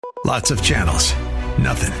Lots of channels,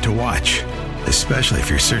 nothing to watch, especially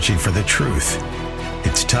if you're searching for the truth.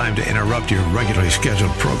 It's time to interrupt your regularly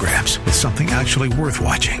scheduled programs with something actually worth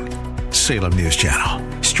watching. Salem News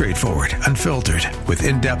Channel. Straightforward, unfiltered, with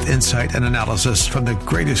in-depth insight and analysis from the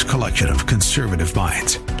greatest collection of conservative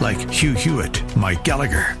minds like Hugh Hewitt, Mike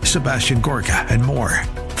Gallagher, Sebastian Gorka, and more.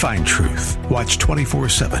 Find truth. Watch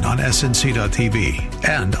 24/7 on snc.tv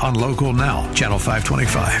and on Local Now, Channel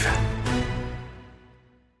 525.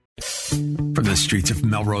 From the streets of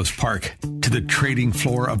Melrose Park to the trading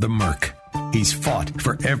floor of the Merc, he's fought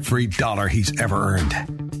for every dollar he's ever earned.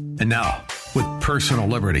 And now, with personal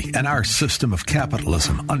liberty and our system of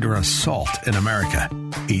capitalism under assault in America,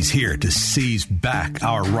 he's here to seize back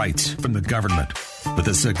our rights from the government. With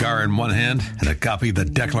a cigar in one hand and a copy of the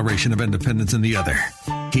Declaration of Independence in the other,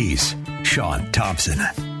 he's Sean Thompson.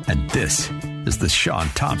 And this is the Sean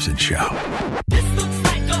Thompson Show. This looks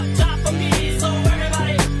like a job for me, so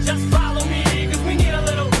everybody just follow me, because we need a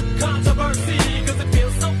little controversy, because it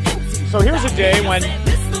feels so empty. So here's a day when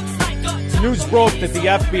news broke that the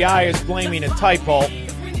FBI is blaming a typo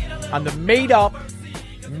on the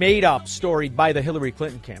made up story by the Hillary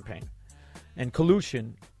Clinton campaign and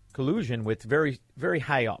collusion with very, very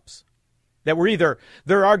high ups that were either,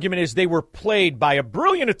 their argument is they were played by a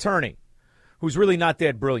brilliant attorney who's really not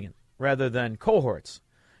that brilliant, rather than cohorts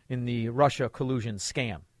in the Russia collusion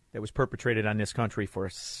scam that was perpetrated on this country for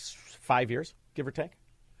 5 years, give or take.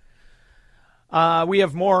 We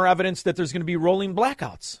have more evidence that there's going to be rolling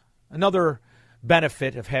blackouts. Another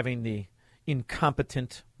benefit of having the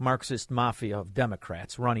incompetent Marxist mafia of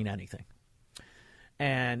Democrats running anything.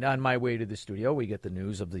 And on my way to the studio, we get the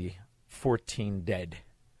news of the 14 dead.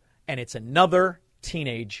 And it's another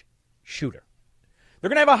teenage shooter. They're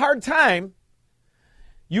going to have a hard time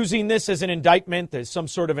using this as an indictment, as some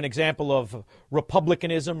sort of an example of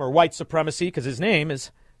republicanism or white supremacy, because his name is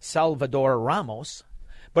Salvador Ramos.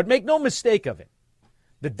 But make no mistake of it.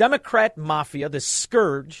 The Democrat mafia, the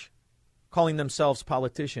scourge, calling themselves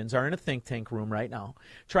politicians, are in a think tank room right now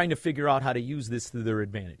trying to figure out how to use this to their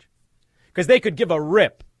advantage. Because they could give a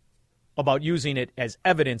rip about using it as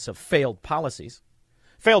evidence of failed policies.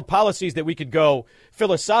 Failed policies that we could go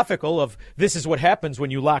philosophical of, this is what happens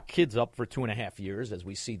when you lock kids up for 2.5 years, as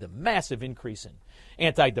we see the massive increase in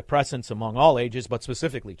antidepressants among all ages, but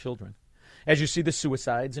specifically children. As you see the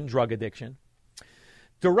suicides and drug addiction.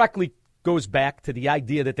 Directly goes back to the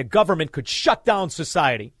idea that the government could shut down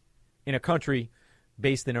society in a country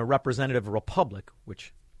based in a representative republic,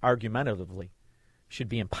 which argumentatively should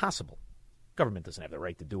be impossible. Government doesn't have the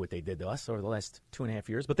right to do what they did to us over the last 2.5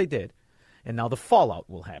 years, but they did. And now the fallout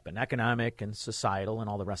will happen, economic and societal and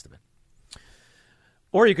all the rest of it.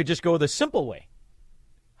 Or you could just go the simple way.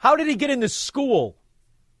 How did he get into school?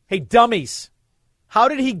 Hey, dummies. How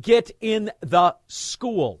did he get in the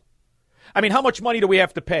school? I mean, how much money do we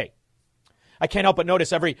have to pay? I can't help but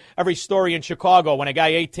notice every story in Chicago when a guy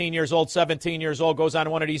 18 years old, 17 years old goes on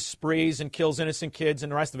one of these sprees and kills innocent kids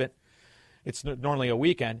and the rest of it. It's normally a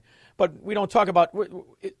weekend. But we don't talk about,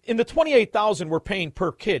 in the $28,000 we're paying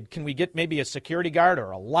per kid, can we get maybe a security guard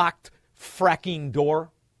or a locked fracking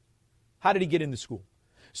door? How did he get into school?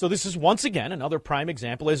 So this is once again another prime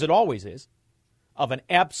example, as it always is, of an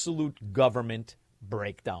absolute government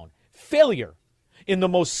breakdown. Failure in the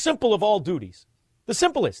most simple of all duties. The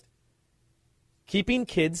simplest. Keeping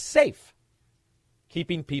kids safe.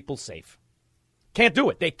 Keeping people safe. Can't do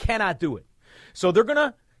it. They cannot do it. So they're going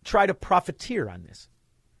to try to profiteer on this.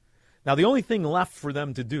 Now, the only thing left for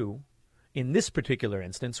them to do in this particular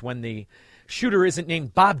instance, when the shooter isn't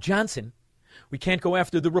named Bob Johnson, we can't go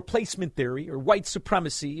after the replacement theory or white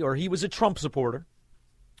supremacy or he was a Trump supporter.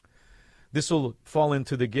 This will fall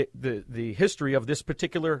into the history of this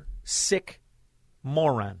particular sick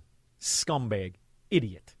moron, scumbag,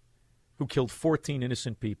 idiot, who killed 14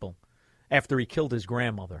 innocent people after he killed his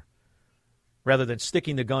grandmother. Rather than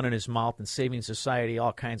sticking the gun in his mouth and saving society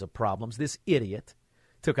all kinds of problems, this idiot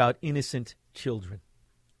took out innocent children.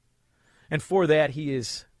 And for that, he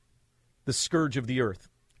is the scourge of the earth.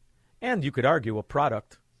 And you could argue a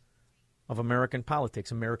product of American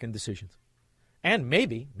politics, American decisions. And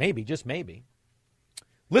maybe, just maybe,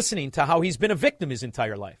 listening to how he's been a victim his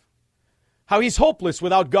entire life. How he's hopeless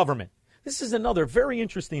without government. This is another very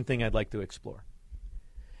interesting thing I'd like to explore.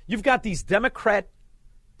 You've got these Democrat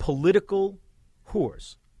political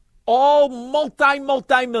whores, all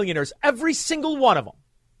multi-millionaires, every single one of them,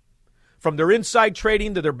 from their inside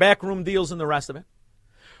trading to their backroom deals and the rest of it,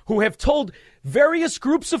 who have told various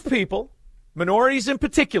groups of people, minorities in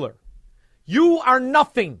particular, you are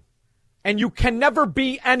nothing and you can never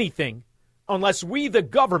be anything unless we, the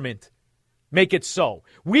government, make it so.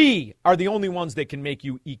 We are the only ones that can make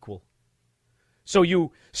you equal. So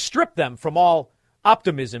you strip them from all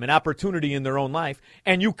optimism and opportunity in their own life,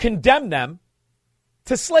 and you condemn them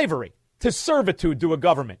to slavery, to servitude to a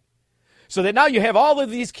government. So that now you have all of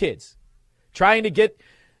these kids trying to get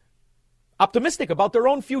optimistic about their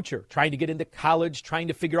own future, trying to get into college, trying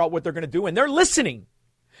to figure out what they're going to do, and they're listening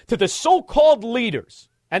to the so-called leaders,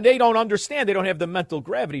 and they don't understand. They don't have the mental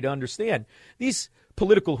gravity to understand. These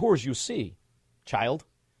political whores you see, child,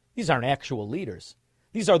 these aren't actual leaders.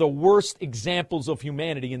 These are the worst examples of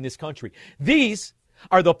humanity in this country. These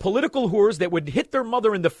are the political whores that would hit their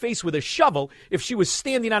mother in the face with a shovel if she was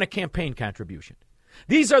standing on a campaign contribution.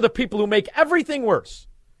 These are the people who make everything worse,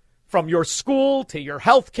 from your school to your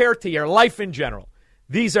health care to your life in general.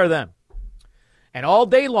 These are them. And all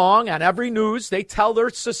day long on every news, they tell their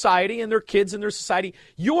society and their kids in their society,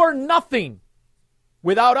 you're nothing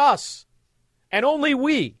without us. And only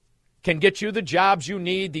we can get you the jobs you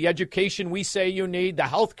need, the education we say you need, the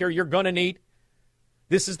health care you're going to need.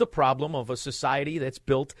 This is the problem of a society that's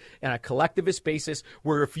built on a collectivist basis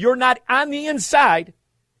where if you're not on the inside,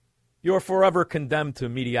 you're forever condemned to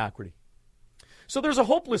mediocrity. So there's a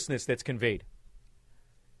hopelessness that's conveyed.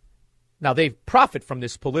 Now, they profit from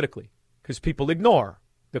this politically because people ignore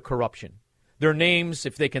the corruption. Their names,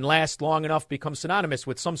 if they can last long enough, become synonymous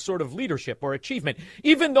with some sort of leadership or achievement,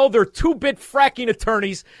 even though they're two-bit fracking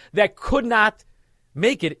attorneys that could not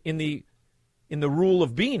make it in the rule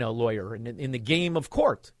of being a lawyer, in the game of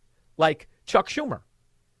court, like Chuck Schumer.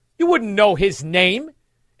 You wouldn't know his name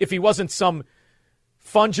if he wasn't some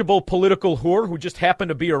fungible political whore who just happened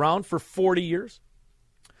to be around for 40 years.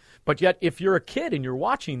 But yet, if you're a kid and you're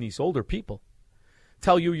watching these older people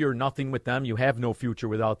tell you you're nothing with them, you have no future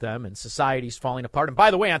without them, and society's falling apart. And by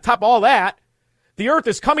the way, on top of all that, the earth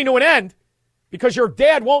is coming to an end because your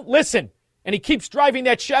dad won't listen, and he keeps driving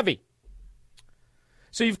that Chevy.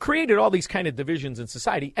 So you've created all these kind of divisions in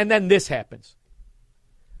society, and then this happens.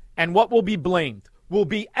 And what will be blamed will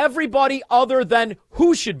be everybody other than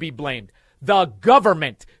who should be blamed. The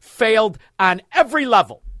government failed on every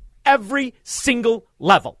level, every single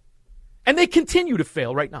level. And they continue to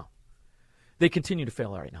fail right now. They continue to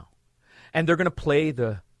fail right now. And they're going to play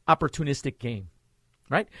the opportunistic game,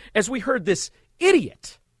 right? As we heard this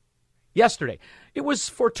idiot yesterday. It was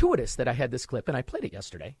fortuitous that I had this clip, and I played it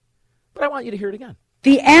yesterday. But I want you to hear it again.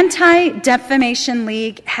 The Anti-Defamation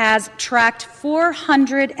League has tracked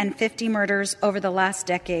 450 murders over the last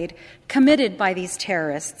decade committed by these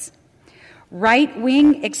terrorists.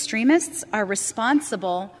 Right-wing extremists are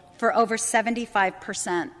responsible for over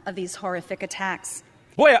 75% of these horrific attacks.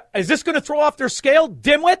 Boy, is this going to throw off their scale,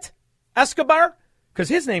 dimwit Escobar? Because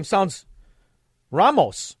his name sounds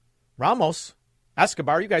Ramos. Ramos,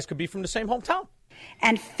 Escobar, you guys could be from the same hometown.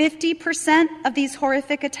 And 50% of these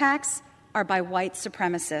horrific attacks are by white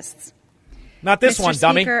supremacists. Not this Mr. one,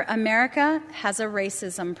 dummy. Speaker, America has a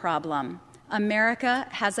racism problem. America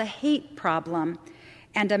has a hate problem.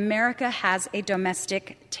 And America has a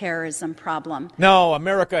domestic terrorism problem. No,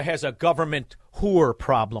 America has a government whore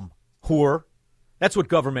problem. Whore. That's what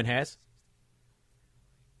government has.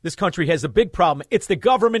 This country has a big problem. It's the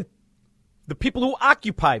government, the people who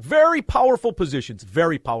occupy very powerful positions,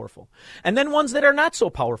 very powerful. And then ones that are not so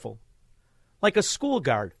powerful, like a school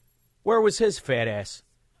guard. Where was his fat ass?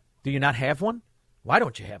 Do you not have one? Why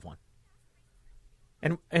don't you have one?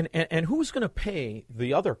 And who's going to pay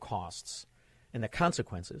the other costs and the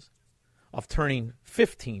consequences of turning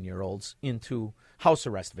 15-year-olds into house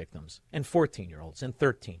arrest victims and 14-year-olds and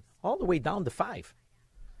 13, all the way down to 5?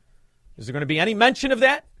 Is there going to be any mention of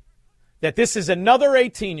that? That this is another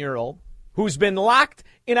 18-year-old who's been locked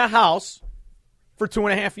in a house for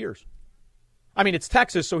 2.5 years. I mean, it's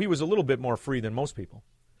Texas, so he was a little bit more free than most people.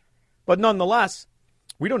 But nonetheless,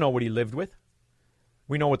 we don't know what he lived with.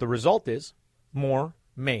 We know what the result is. More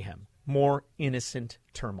mayhem, more innocent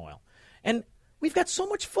turmoil. And we've got so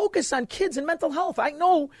much focus on kids and mental health. I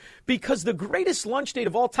know, because the greatest lunch date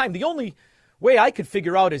of all time, the only way I could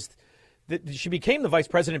figure out is that she became the vice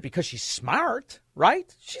president because she's smart,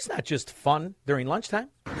 right? She's not just fun during lunchtime.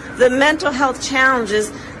 The mental health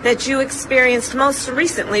challenges that you experienced most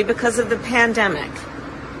recently because of the pandemic.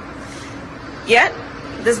 Yet,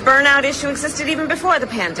 this burnout issue existed even before the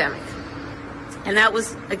pandemic. And that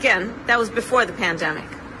was before the pandemic.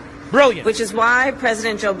 Brilliant. Which is why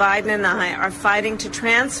President Joe Biden and I are fighting to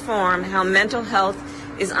transform how mental health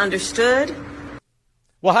is understood.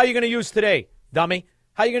 Well, how are you going to use today, dummy?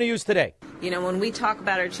 How are you going to use today? You know, when we talk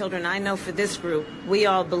about our children, I know for this group, we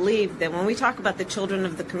all believe that when we talk about the children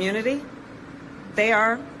of the community, they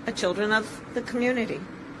are the children of the community.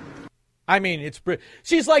 I mean,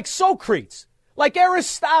 she's like Socrates, like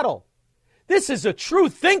Aristotle. This is a true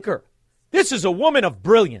thinker. This is a woman of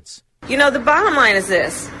brilliance. You know, the bottom line is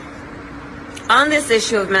this. On this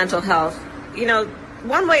issue of mental health, you know,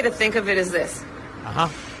 one way to think of it is this. Uh-huh.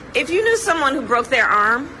 If you knew someone who broke their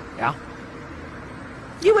arm, Yeah.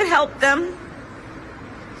 you would help them.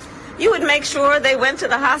 You would make sure they went to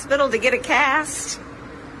the hospital to get a cast.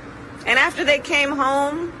 And after they came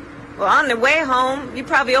home, well, on their way home, you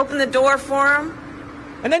probably opened the door for them.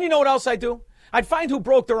 And then you know what else I do? I'd find who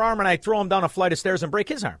broke their arm and I'd throw him down a flight of stairs and break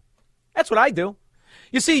his arm. That's what I do.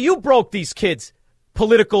 You see, you broke these kids,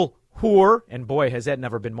 political whore, and boy, has that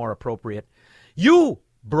never been more appropriate. You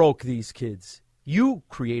broke these kids. You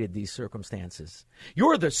created these circumstances.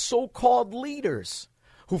 You're the so-called leaders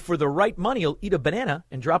who, for the right money, will eat a banana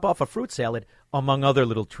and drop off a fruit salad, among other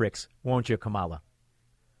little tricks, won't you, Kamala?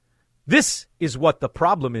 This is what the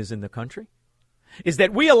problem is in the country, is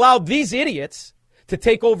that we allowed these idiots to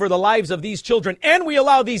take over the lives of these children, and we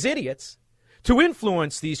allow these idiots to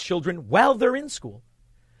influence these children while they're in school.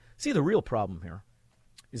 See, the real problem here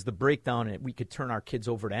is the breakdown, and we could turn our kids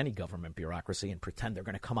over to any government bureaucracy and pretend they're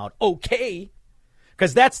going to come out okay,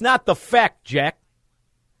 because that's not the fact, Jack.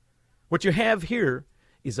 What you have here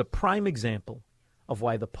is a prime example of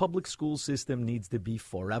why the public school system needs to be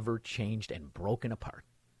forever changed and broken apart.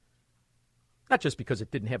 Not just because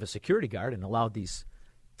it didn't have a security guard and allowed these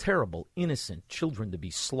terrible, innocent children to be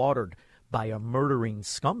slaughtered by a murdering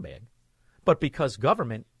scumbag, but because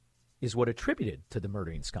government is what attributed to the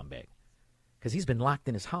murdering scumbag. Because he's been locked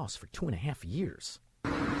in his house for 2.5 years.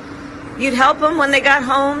 You'd help them when they got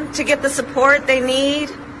home to get the support they need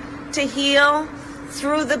to heal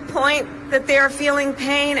through the point that they're feeling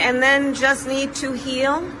pain and then just need to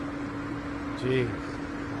heal. Gee.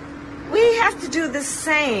 We have to do the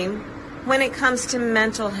same when it comes to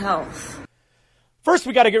mental health. First,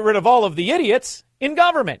 we got to get rid of all of the idiots in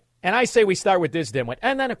government. And I say we start with this dimwit.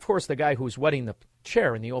 And then, of course, the guy who's wetting the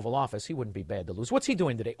chair in the Oval Office, he wouldn't be bad to lose. What's he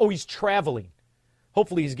doing today? Oh, he's traveling.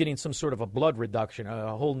 Hopefully he's getting some sort of a blood reduction,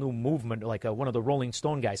 a whole new movement like one of the Rolling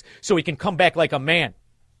Stone guys, so he can come back like a man.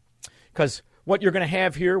 Because what you're going to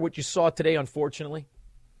have here, what you saw today, unfortunately,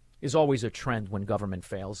 is always a trend when government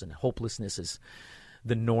fails and hopelessness is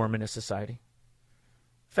the norm in a society.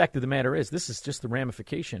 Fact of the matter is, this is just the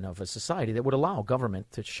ramification of a society that would allow government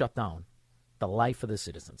to shut down the life of the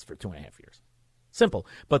citizens for 2.5 years. Simple.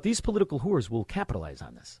 But these political whores will capitalize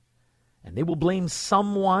on this. And they will blame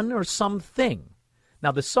someone or something.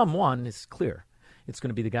 Now, the someone is clear. It's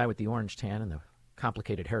going to be the guy with the orange tan and the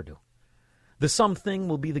complicated hairdo. The something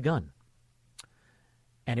will be the gun.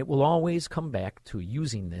 And it will always come back to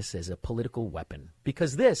using this as a political weapon.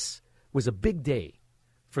 Because this was a big day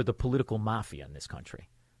for the political mafia in this country.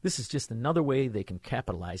 This is just another way they can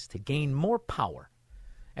capitalize to gain more power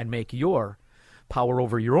and make your power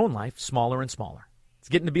over your own life smaller and smaller. It's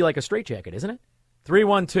getting to be like a straitjacket, isn't it?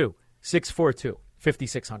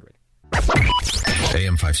 312-642-5600.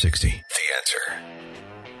 AM 560. The Answer.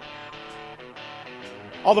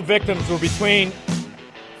 All the victims were between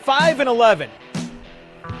 5 and 11.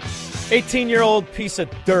 18-year-old piece of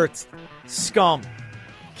dirt, scum,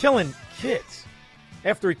 killing kids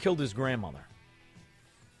after he killed his grandmother.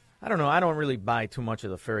 I don't know. I don't really buy too much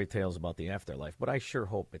of the fairy tales about the afterlife, but I sure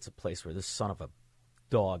hope it's a place where this son of a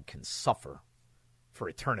dog can suffer for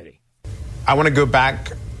eternity. I want to go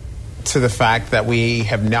back to the fact that we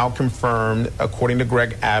have now confirmed, according to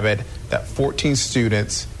Greg Abbott, that 14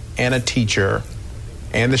 students and a teacher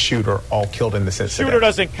and the shooter all killed in this incident. Shooter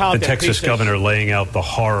doesn't count. The Texas governor laying out the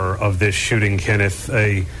horror of this shooting, Kenneth.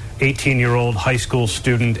 A 18-year-old high school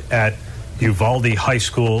student at Uvalde High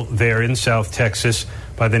School there in South Texas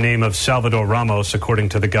by the name of Salvador Ramos, according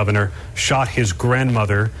to the governor, shot his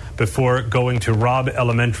grandmother before going to Robb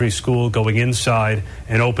Elementary School, going inside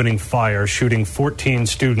and opening fire, shooting 14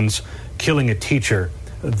 students, killing a teacher.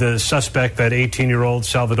 The suspect, that 18-year-old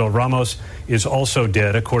Salvador Ramos, is also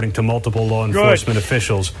dead, according to multiple law enforcement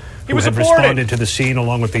officials who have responded to the scene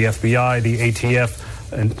along with the FBI, the ATF,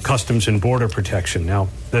 and Customs and Border Protection. Now,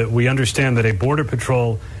 we understand that a Border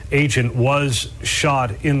Patrol agent was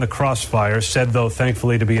shot in the crossfire, said, though,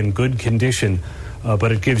 thankfully, to be in good condition.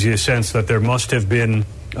 But it gives you a sense that there must have been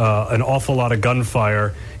an awful lot of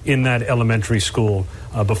gunfire in that elementary school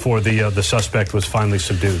before the suspect was finally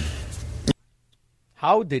subdued.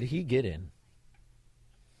 How did he get in?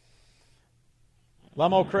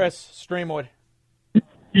 Lemo, Chris, Streamwood.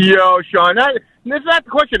 Yo, Sean, that's not the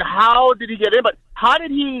question. How did he get in? But how did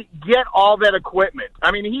he get all that equipment?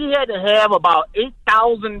 I mean, he had to have about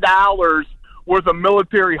 $8,000 worth of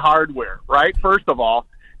military hardware, right? First of all.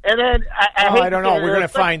 And then I don't know. We're going to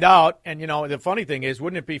find out. And, you know, the funny thing is,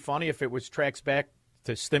 wouldn't it be funny if it was tracks back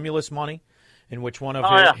to stimulus money in which one of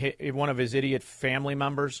one of his idiot family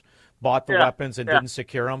members bought the weapons and didn't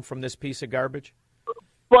secure them from this piece of garbage?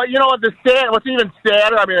 But you know what? What's even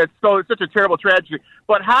sadder? I mean, it's such a terrible tragedy.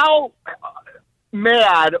 But how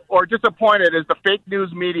mad or disappointed is the fake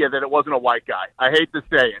news media that it wasn't a white guy? I hate to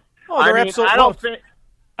say it. Oh, they're absolutely.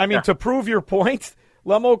 To prove your point,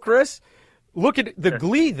 Lemo, Chris, look at the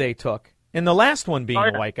glee they took in the last one being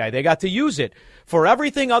a white guy. They got to use it for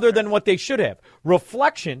everything other than what they should have.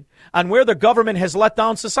 Reflection on where the government has let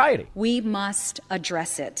down society. We must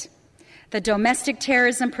address it. The Domestic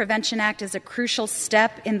Terrorism Prevention Act is a crucial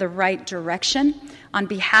step in the right direction. On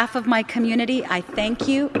behalf of my community, I thank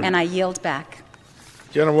you and I yield back.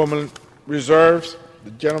 Gentlewoman reserves.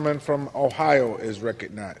 The gentleman from Ohio is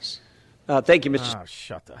recognized. Thank you, Mr.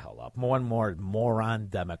 Shut the hell up. One more moron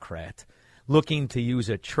Democrat looking to use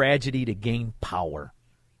a tragedy to gain power.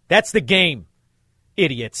 That's the game,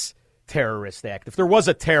 idiots. Terrorist Act. If there was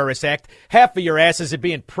a terrorist act, half of your asses would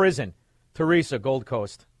be in prison. Teresa, Gold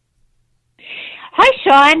Coast. Hi,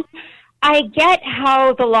 Sean. I get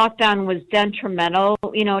how the lockdown was detrimental,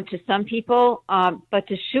 to some people, but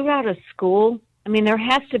to shoot out a school, I mean, there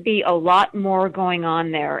has to be a lot more going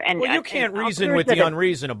on there. And you can't reason with the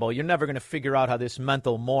unreasonable. You're never going to figure out how this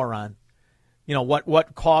mental moron,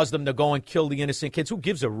 what caused them to go and kill the innocent kids. Who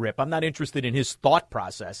gives a rip? I'm not interested in his thought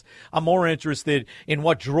process. I'm more interested in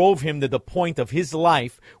what drove him to the point of his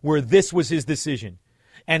life where this was his decision.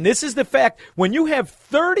 And this is the fact, when you have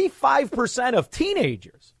 35% of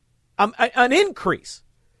teenagers, an increase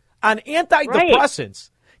on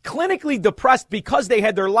antidepressants, clinically depressed because they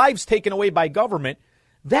had their lives taken away by government,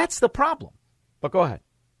 that's the problem. But go ahead.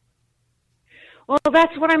 Well,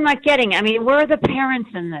 that's what I'm not getting. I mean, where are the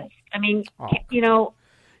parents in this? I mean,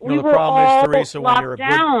 we were all Teresa, locked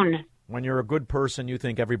down. When you're a good person, you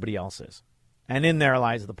think everybody else is. And in there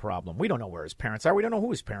lies the problem. We don't know where his parents are. We don't know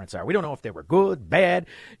who his parents are. We don't know if they were good, bad,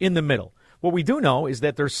 in the middle. What we do know is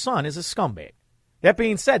that their son is a scumbag. That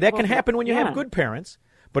being said, that can happen when you have good parents,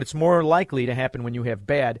 but it's more likely to happen when you have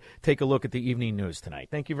bad. Take a look at the evening news tonight.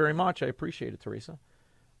 Thank you very much. I appreciate it, Teresa.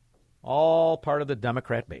 All part of the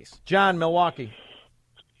Democrat base. John, Milwaukee.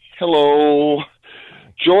 Hello.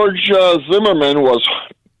 George Zimmerman was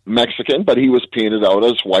Mexican, but he was painted out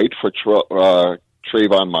as white for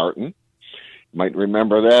Trayvon Martin. Might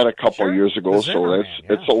remember that a couple of years ago. So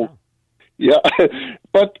it's old. Yeah,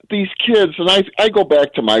 but these kids, and I go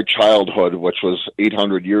back to my childhood, which was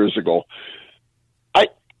 800 years ago.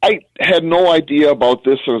 I had no idea about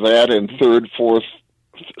this or that in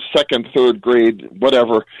second, third grade,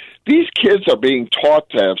 whatever. These kids are being taught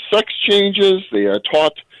to have sex changes. They are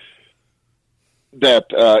taught that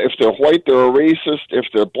if they're white, they're a racist. If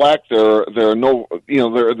they're black, they're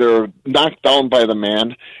knocked down by the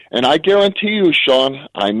man. And I guarantee you, Sean,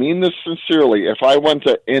 I mean this sincerely. If I went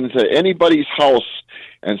into anybody's house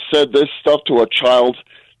and said this stuff to a child,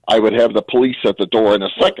 I would have the police at the door in a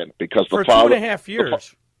second because for 2.5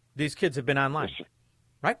 years, these kids have been online,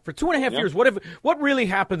 right? For 2.5 years, what really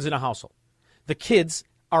happens in a household? The kids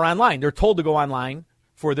are online. They're told to go online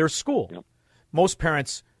for their school. Yep.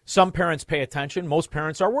 Some parents pay attention. Most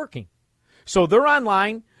parents are working. So they're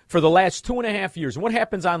online for the last 2.5 years. And what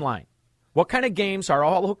happens online? What kind of games are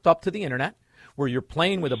all hooked up to the internet where you're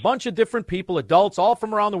playing with a bunch of different people, adults, all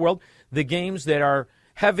from around the world, the games that are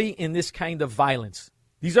heavy in this kind of violence.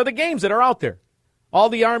 These are the games that are out there. All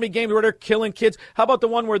the Army games where they're killing kids. How about the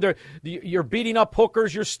one where you're beating up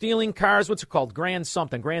hookers, you're stealing cars? What's it called? Grand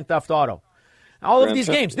Theft Auto. All of these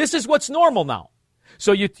games. This is what's normal now.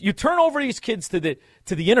 So you turn over these kids to the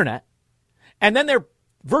internet, and then they're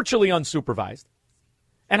virtually unsupervised.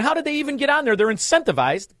 And how did they even get on there? They're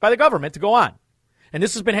incentivized by the government to go on. And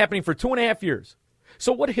this has been happening for 2.5 years.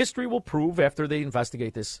 So what history will prove after they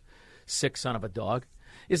investigate this sick son of a dog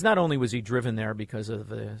is not only was he driven there because of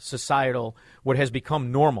the societal, what has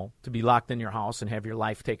become normal, to be locked in your house and have your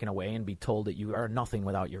life taken away and be told that you are nothing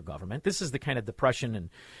without your government. This is the kind of depression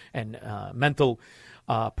and mental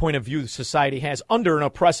point of view society has under an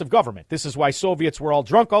oppressive government. This is why Soviets were all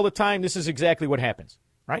drunk all the time. This is exactly what happens,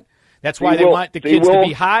 right? That's why they want the kids to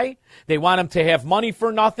be high. They want them to have money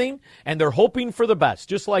for nothing, and they're hoping for the best,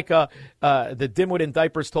 just like the dimwit in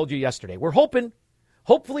diapers told you yesterday. We're hoping.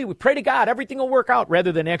 Hopefully, we pray to God everything will work out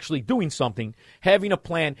rather than actually doing something, having a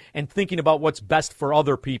plan, and thinking about what's best for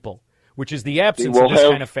other people, which is the absence of this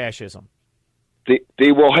kind of fascism.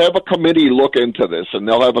 They will have a committee look into this, and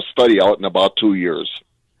they'll have a study out in about 2 years.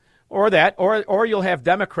 Or that, or you'll have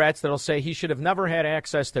Democrats that'll say he should have never had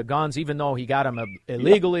access to guns, even though he got them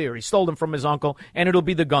illegally or he stole them from his uncle, and it'll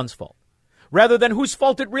be the gun's fault. Rather than whose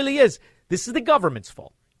fault it really is. This is the government's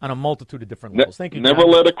fault. on a multitude of different levels. Thank you, Never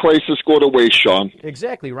John. let a crisis go to waste, Sean.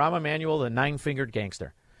 Exactly. Rahm Emanuel, the nine-fingered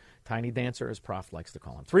gangster. Tiny Dancer, as Prof likes to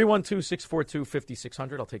call him.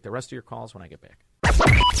 312-642-5600. I'll take the rest of your calls when I get back.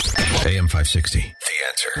 AM 560, The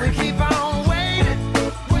Answer. We keep on waiting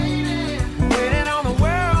on the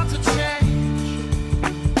world to change.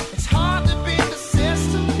 It's hard to be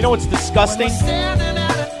persistent. You know what's disgusting? Standing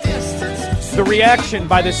at a distance. The reaction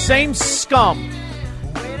by the same scum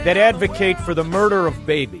that advocate for the murder of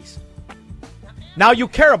babies. Now you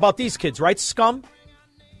care about these kids, right, scum?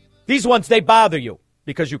 These ones, they bother you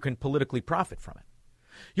because you can politically profit from it.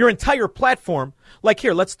 Your entire platform, like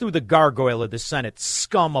here, let's do the gargoyle of the Senate,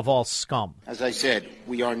 scum of all scum. As I said,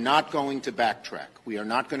 we are not going to backtrack. We are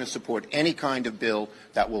not going to support any kind of bill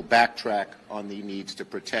that will backtrack on the needs to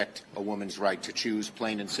protect a woman's right to choose,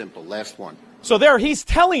 plain and simple. Last one. So there he's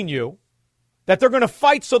telling you that they're going to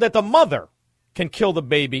fight so that the mother can kill the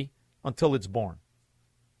baby until it's born.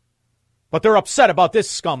 But they're upset about this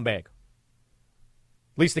scumbag. At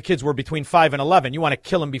least the kids were between 5 and 11. You want to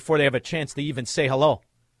kill them before they have a chance to even say hello.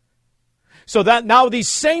 So that now these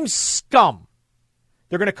same scum,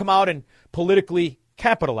 they're going to come out and politically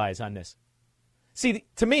capitalize on this. See,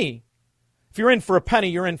 to me, if you're in for a penny,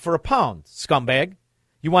 you're in for a pound, scumbag.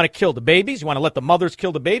 You want to kill the babies? You want to let the mothers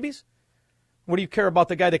kill the babies? What do you care about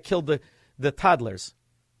the guy that killed the toddlers,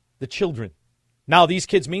 the children? Now these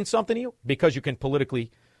kids mean something to you because you can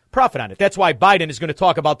politically profit on it. That's why Biden is going to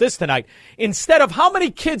talk about this tonight. Instead of how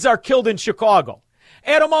many kids are killed in Chicago,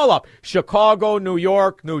 add them all up. Chicago, New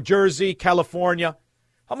York, New Jersey, California.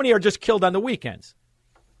 How many are just killed on the weekends?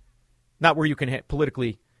 Not where you can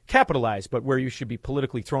politically capitalize, but where you should be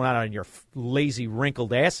politically thrown out on your lazy,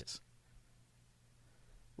 wrinkled asses.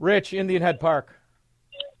 Rich, Indian Head Park.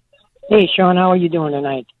 Hey, Sean, how are you doing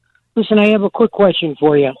tonight? Listen, I have a quick question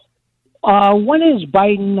for you. When is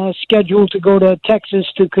Biden scheduled to go to Texas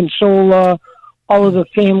to console all of the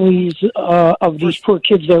families of these poor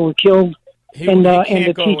kids that were killed and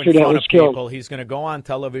the teacher that was killed? He's going to go on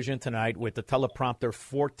television tonight with the teleprompter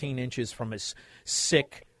 14 inches from his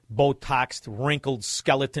sick, Botoxed, wrinkled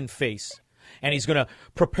skeleton face. And he's going to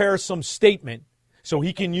prepare some statement so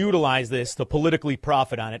he can utilize this to politically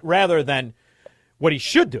profit on it, rather than what he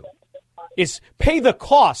should do is pay the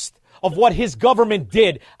cost of what his government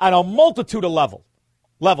did on a multitude of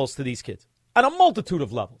levels to these kids. On a multitude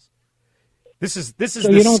of levels. This is the scam of America.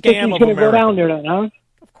 So you don't think he's going to go down there then, huh?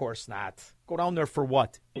 Of course not. Go down there for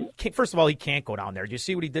what? First of all, he can't go down there. Did you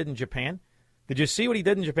see what he did in Japan? Did you see what he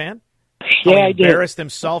did in Japan? Yeah, How he I did. embarrassed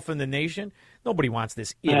himself and the nation. Nobody wants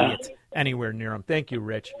this idiot anywhere near him. Thank you,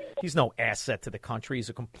 Rich. He's no asset to the country. He's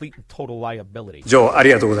a complete and total liability. 以上あ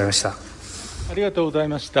りがとうございました。ありがとうござい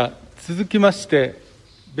ました。続きまして、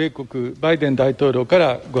米国バイデン大統領か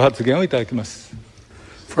らご発言をいただきます。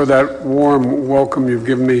For that warm welcome you've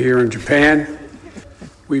given me here in Japan.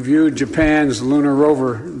 We viewed Japan's lunar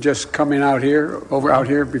rover just coming out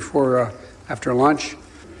here before after lunch.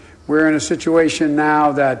 We're in a situation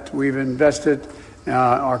now that we've invested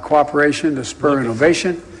our cooperation to spur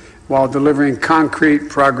innovation while delivering concrete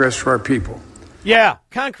progress for our people. Yeah,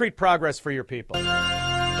 concrete progress for your people.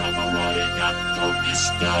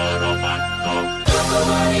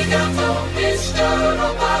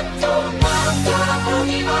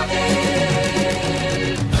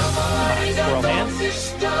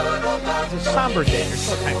 It's a somber day. There's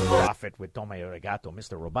no time to profit with Tome Arigato,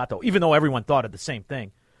 Mr. Roboto, even though everyone thought of the same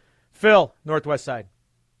thing. Phil, Northwest Side.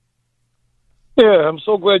 Yeah, I'm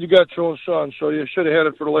so glad you got your own Sean show. You should have had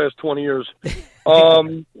it for the last 20 years.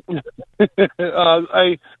 I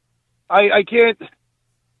can't,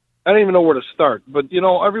 I don't even know where to start. But, you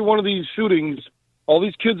know, every one of these shootings, all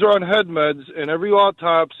these kids are on head meds, and every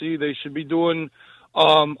autopsy they should be doing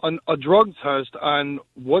a drug test on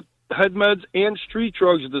what head meds and street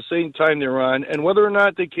drugs at the same time they're on, and whether or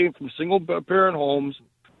not they came from single-parent homes.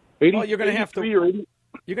 Well, you're going to have to.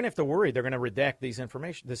 You're going to have to worry they're going to redact this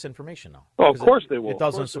information now. Oh, of course they will. It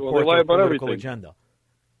doesn't support their political agenda.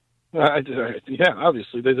 Yeah,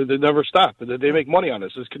 obviously they never stop. They make money on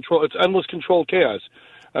this. It's endless controlled chaos.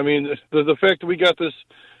 I mean, the fact that we got this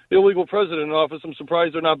illegal president in office, I'm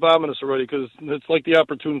surprised they're not bombing us already, because it's like the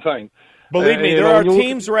opportune time. Believe me, there are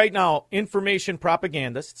teams right now, information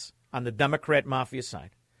propagandists on the Democrat mafia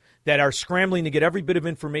side, that are scrambling to get every bit of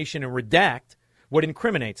information and redact what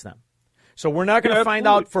incriminates them. So we're not going to find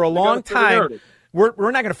out for a long time.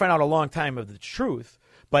 We're not going to find out a long time of the truth,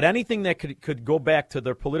 but anything that could go back to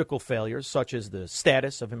their political failures, such as the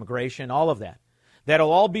status of immigration, all of that,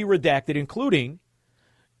 that'll all be redacted, including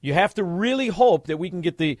you have to really hope that we can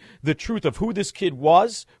get the truth of who this kid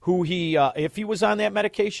was, who if he was on that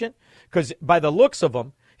medication, because by the looks of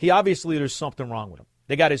him, there's something wrong with him.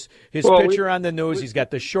 They got his picture on the news. He's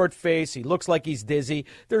got the short face. He looks like he's dizzy.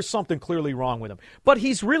 There's something clearly wrong with him. But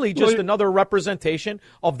he's really just another representation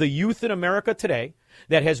of the youth in America today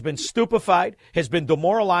that has been stupefied, has been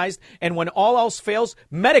demoralized, and when all else fails,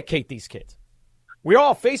 medicate these kids. We're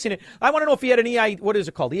all facing it. I want to know if he had an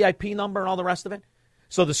EIP number and all the rest of it.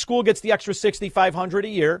 So the school gets the extra $6,500 a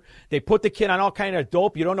year. They put the kid on all kind of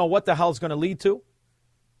dope. You don't know what the hell it's going to lead to.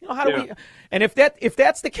 You know, how do we? And if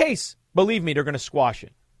that's the case, believe me, they're going to squash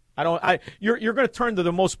it. You're going to turn to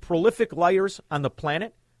the most prolific liars on the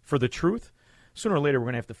planet for the truth. Sooner or later, we're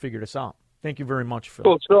going to have to figure this out. Thank you very much, Phil.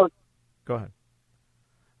 Well, Sean, go ahead.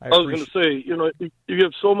 I was going to say, you know, you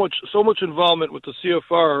have so much involvement with the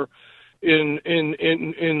CFR in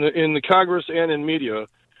the Congress and in media,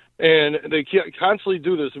 and they constantly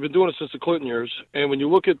do this. They've been doing it since the Clinton years. And when you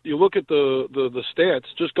look at the stats,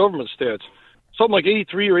 just government stats, something like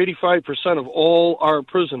 83 or 85% of all our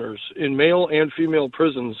prisoners in male and female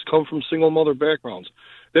prisons come from single mother backgrounds.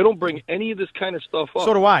 They don't bring any of this kind of stuff up.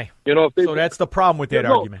 So do I. You know, so that's the problem with that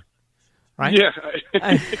argument. Right? Yeah.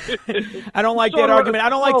 I don't like that argument. I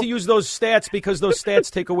don't like to use those stats because those stats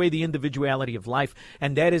take away the individuality of life,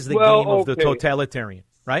 and that is the game of the totalitarian,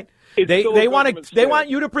 right? They want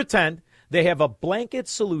you to pretend they have a blanket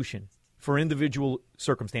solution for individual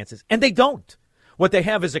circumstances, and they don't. What they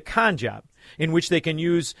have is a con job in which they can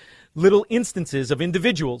use little instances of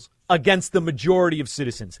individuals against the majority of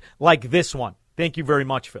citizens, like this one. Thank you very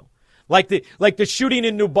much, Phil. Like the shooting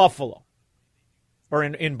in New Buffalo. Or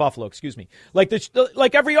in Buffalo, excuse me. Like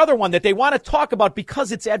every other one that they want to talk about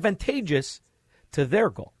because it's advantageous to their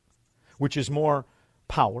goal, which is more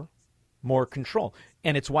power, more control.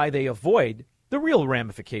 And it's why they avoid the real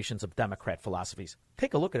ramifications of Democrat philosophies.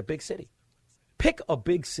 Take a look at a big city. Pick a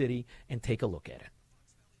big city and take a look at it.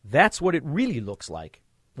 That's what it really looks like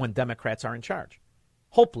when Democrats are in charge.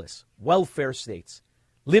 Hopeless, welfare states,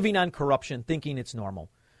 living on corruption, thinking it's normal,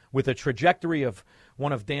 with a trajectory of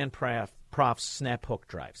one of Dan Proft's snap hook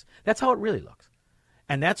drives. That's how it really looks.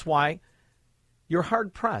 And that's why you're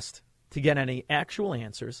hard-pressed to get any actual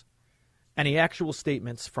answers, any actual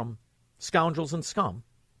statements from scoundrels and scum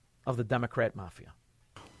of the Democrat mafia.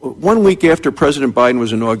 1 week after President Biden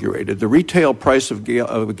was inaugurated, the retail price of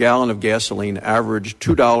a gallon of gasoline averaged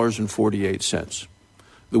 $2.48.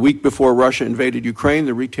 The week before Russia invaded Ukraine,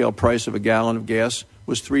 the retail price of a gallon of gas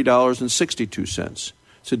was $3.62.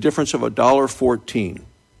 It's a difference of $1.14.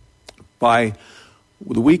 By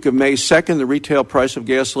the week of May 2nd, the retail price of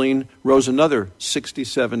gasoline rose another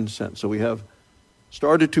 67 cents. So we have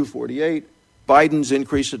started $2.48. Biden's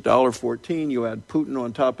increase at $1.14. You add Putin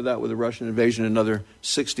on top of that with the Russian invasion, another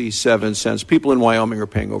 67 cents. People in Wyoming are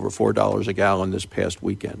paying over $4 a gallon this past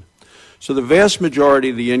weekend. So the vast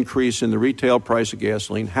majority of the increase in the retail price of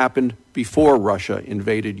gasoline happened before Russia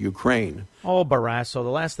invaded Ukraine. Oh, Barrasso,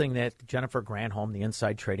 the last thing that Jennifer Granholm, the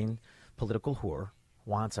inside trading political whore,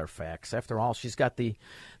 wants are facts. After all, she's got the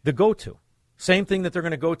go-to. Same thing that they're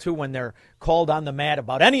going to go to when they're called on the mat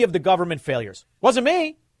about any of the government failures. Wasn't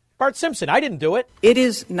me. Bart Simpson, I didn't do it. It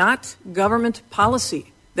is not government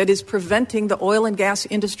policy that is preventing the oil and gas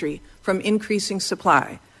industry from increasing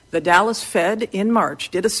supply. The Dallas Fed in March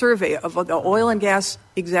did a survey of the oil and gas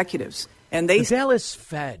executives, and the Dallas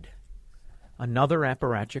Fed, another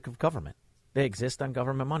apparatchik of government. They exist on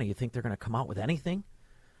government money. You think they're going to come out with anything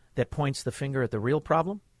that points the finger at the real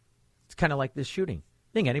problem? It's kind of like this shooting.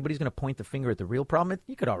 You think anybody's going to point the finger at the real problem?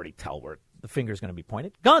 You could already tell where the finger's going to be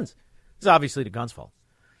pointed. Guns. It's obviously the guns' fault.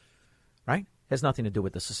 Right? Has nothing to do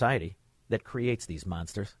with the society that creates these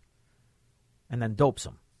monsters and then dopes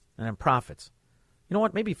them and then profits. You know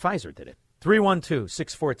what? Maybe Pfizer did it.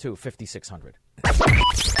 312-642-5600.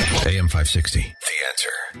 AM 560, The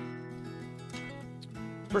Answer.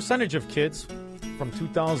 Percentage of kids from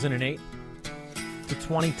 2008 to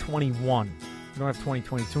 2021, we don't have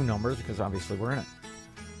 2022 numbers because obviously we're in it,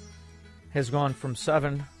 has gone from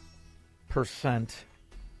 7%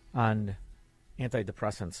 on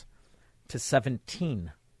antidepressants to 17%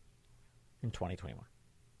 in 2021.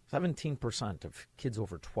 17% of kids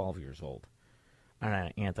over 12 years old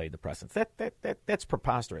on antidepressants. That's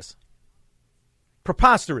preposterous.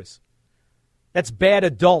 Preposterous. That's bad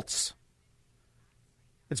adults.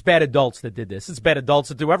 It's bad adults that did this. It's bad adults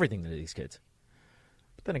that do everything to these kids.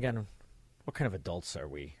 But then again, what kind of adults are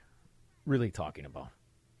we really talking about?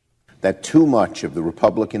 That too much of the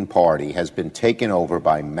Republican Party has been taken over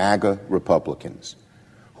by MAGA Republicans,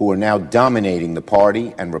 who are now dominating the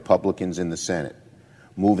party and Republicans in the Senate,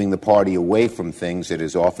 moving the party away from things it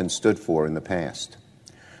has often stood for in the past.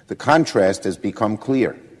 The contrast has become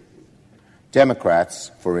clear. Democrats,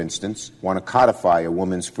 for instance, want to codify a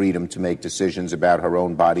woman's freedom to make decisions about her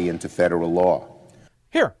own body into federal law.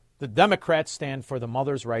 Here, the Democrats stand for the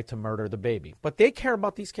mother's right to murder the baby, but they care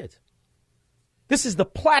about these kids. This is the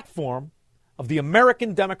platform of the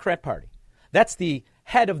American Democrat Party. That's the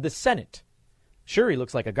head of the Senate. Sure, he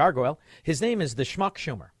looks like a gargoyle. His name is the Schmuck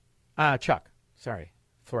Schumer. Chuck. Sorry,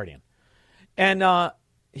 Freudian. And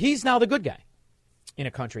he's now the good guy in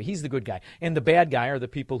a country. He's the good guy. And the bad guy are the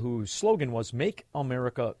people whose slogan was Make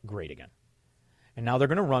America Great Again. And now they're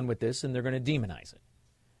going to run with this and they're going to demonize it.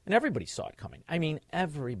 And everybody saw it coming. I mean,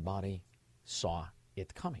 everybody saw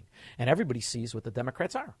it coming. And everybody sees what the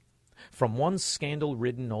Democrats are. From one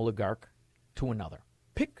scandal-ridden oligarch to another.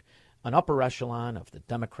 Pick an upper echelon of the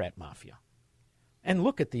Democrat mafia. And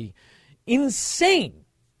look at the insane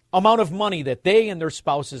amount of money that they and their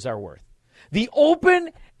spouses are worth. The open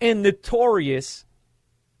and notorious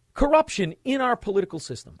corruption in our political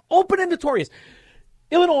system. Open and notorious.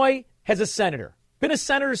 Illinois has a senator. Been a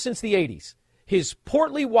senator since the 80s. His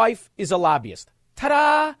portly wife is a lobbyist.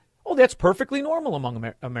 Ta-da! Oh, that's perfectly normal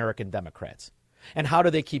among American Democrats. And how do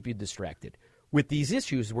they keep you distracted? With these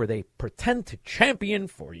issues where they pretend to champion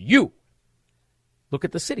for you. Look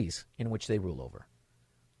at the cities in which they rule over.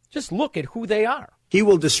 Just look at who they are. He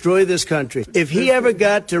will destroy this country. If he ever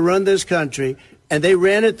got to run this country and they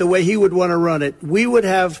ran it the way he would want to run it,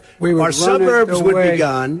 our suburbs would be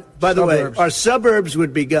gone. By the way, our suburbs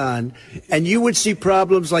would be gone, and you would see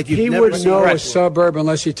problems like you've never seen. He would know a suburb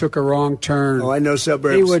unless he took a wrong turn. Oh, I know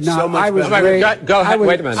suburbs. He would not. So much Wait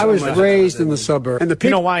a minute. I was raised in the suburbs. You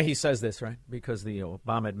know why he says this, right? Because the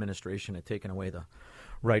Obama administration had taken away the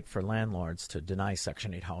right for landlords to deny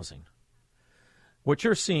Section 8 housing. What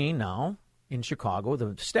you're seeing now in Chicago,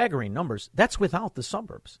 the staggering numbers, that's without the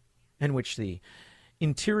suburbs, in which the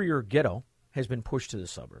interior ghetto has been pushed to the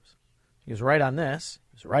suburbs. He was right on this.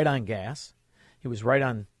 He was right on gas. He was right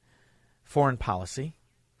on foreign policy.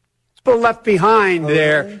 People left behind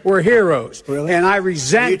there were heroes. Really? And I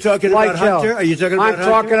resent. Are you talking like about Hunter? hell. Are you talking about I'm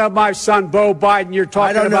talking about my son, Bo Biden. You're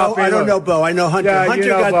talking about. I don't know Bo. I know Hunter. Yeah,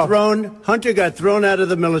 Hunter got thrown out of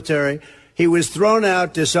the military. He was thrown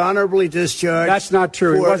out, dishonorably discharged. That's not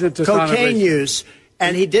true. He wasn't dishonorably. Cocaine use.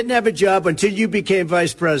 And he didn't have a job until you became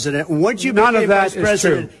vice president. Once you became vice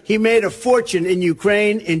president, he made a fortune in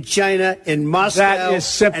Ukraine, in China, in Moscow, that is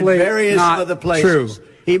simply and various not other places. True.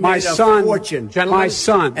 He made a fortune. My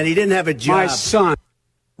son. And he didn't have a job. My son.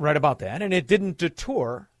 Right about that. And it didn't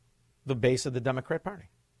deter the base of the Democrat Party.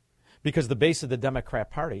 Because the base of the Democrat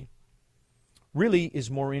Party really is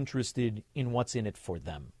more interested in what's in it for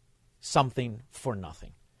them. Something for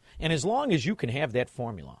nothing. And as long as you can have that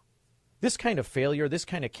formula, this kind of failure, this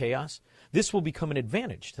kind of chaos, this will become an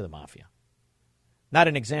advantage to the mafia. Not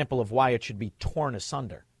an example of why it should be torn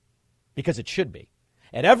asunder. Because it should be.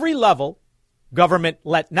 At every level, government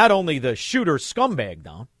let not only the shooter scumbag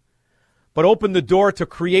down, but open the door to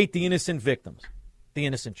create the innocent victims, the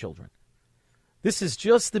innocent children. This is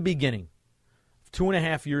just the beginning of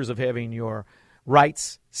 2.5 years of having your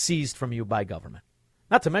rights seized from you by government.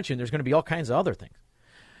 Not to mention, there's going to be all kinds of other things.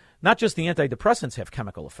 Not just the antidepressants have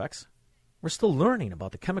chemical effects. We're still learning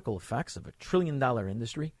about the chemical effects of a $1 trillion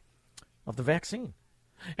industry of the vaccine.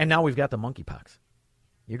 And now we've got the monkeypox.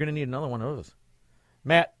 You're going to need another one of those.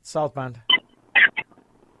 Matt, Southbound.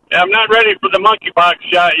 Yeah, I'm not ready for the monkeypox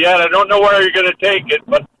shot yet. I don't know where you're going to take it,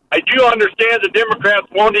 but I do understand the Democrats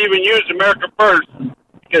won't even use America First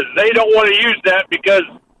because they don't want to use that because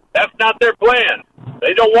that's not their plan.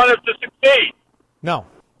 They don't want us to succeed. No.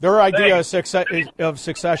 Their idea of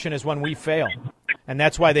succession is when we fail. And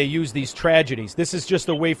that's why they use these tragedies. This is just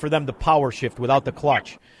a way for them to power shift without the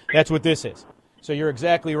clutch. That's what this is. So you're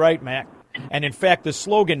exactly right, Mac. And in fact, the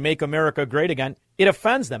slogan, Make America Great Again, it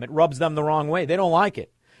offends them. It rubs them the wrong way. They don't like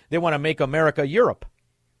it. They want to make America Europe.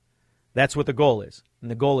 That's what the goal is.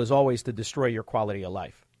 And the goal is always to destroy your quality of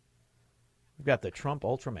life. We've got the Trump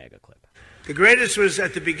Ultra Mega clip. The greatest was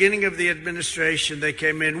at the beginning of the administration. They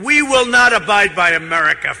came in. We will not abide by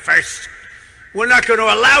America First. We're not going to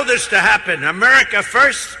allow this to happen. America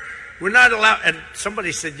First. We're not allowed. And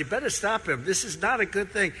somebody said, you better stop him. This is not a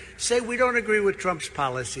good thing. Say we don't agree with Trump's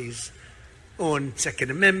policies on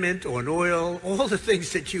Second Amendment, on oil, all the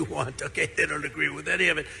things that you want. Okay, they don't agree with any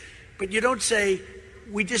of it. But you don't say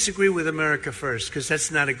we disagree with America First, because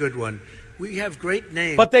that's not a good one. We have great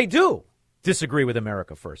names. But they do disagree with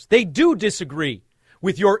America First. They do disagree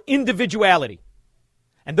with your individuality.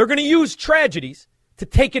 And they're going to use tragedies to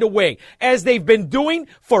take it away, as they've been doing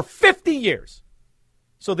for 50 years.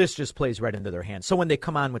 So this just plays right into their hands. So when they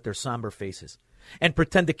come on with their somber faces and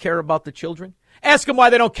pretend to care about the children, ask them why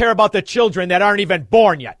they don't care about the children that aren't even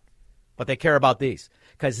born yet. But they care about these,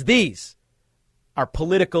 because these are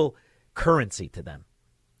political currency to them.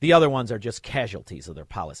 The other ones are just casualties of their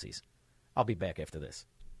policies. I'll be back after this.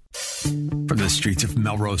 From the streets of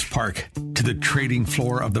Melrose Park to the trading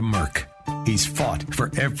floor of the Merc, he's fought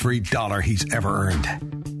for every dollar he's ever earned.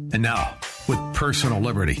 And now, with personal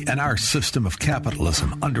liberty and our system of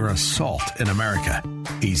capitalism under assault in America,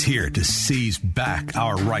 he's here to seize back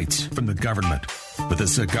our rights from the government. With a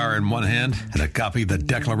cigar in one hand and a copy of the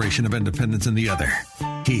Declaration of Independence in the other,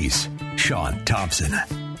 he's Sean Thompson.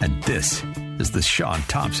 And this is the Sean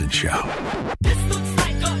Thompson Show.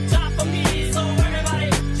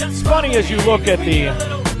 It's funny as you look at the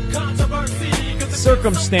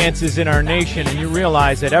circumstances in our nation and you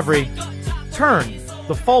realize at every turn,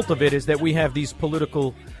 the fault of it is that we have these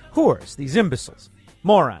political whores, these imbeciles,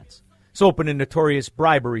 morons. It's open and notorious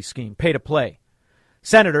bribery scheme, pay to play.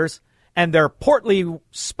 Senators and their portly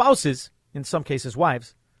spouses, in some cases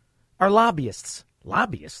wives, are lobbyists.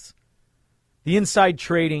 Lobbyists. The inside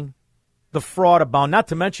trading, the fraud abound, not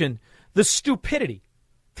to mention the stupidity.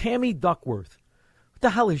 Tammy Duckworth. What the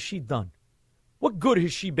hell has she done? What good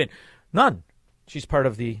has she been? None. She's part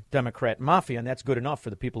of the Democrat mafia, and that's good enough for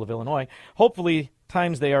the people of Illinois. Hopefully,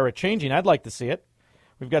 times they are a-changing. I'd like to see it.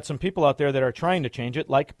 We've got some people out there that are trying to change it,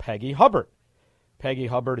 like Peggy Hubbard. Peggy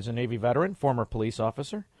Hubbard is a Navy veteran, former police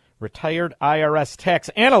officer, retired IRS tax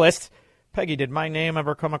analyst. Peggy, did my name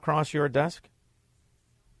ever come across your desk?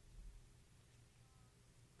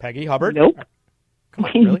 Peggy Hubbard? Nope. Come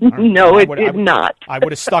on, really? No, it did not. I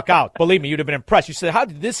would have stuck out. Believe me, you'd have been impressed. You said, "How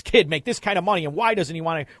did this kid make this kind of money, and why does he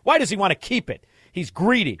want to keep it? He's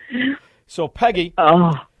greedy." So, Peggy,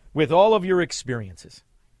 with all of your experiences,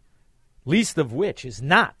 least of which is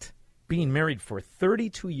not being married for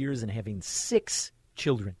 32 years and having 6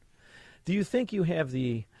 children, do you think you have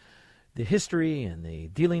the history and the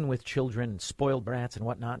dealing with children, spoiled brats and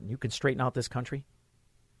whatnot, and you can straighten out this country?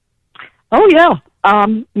 Oh, yeah.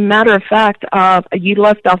 Matter of fact, you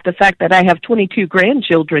left off the fact that I have 22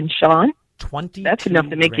 grandchildren, Sean. 22 That's enough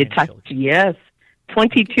to make you talk. Yes.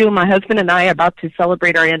 22. My husband and I are about to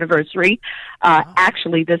celebrate our anniversary,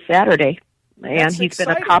 actually this Saturday. And That's he's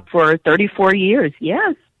exciting. been a cop for 34 years.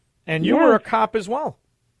 Yes. And you were a cop as well.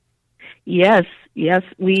 Yes,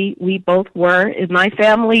 we both were. In my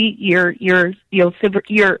family, you're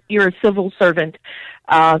a civil servant.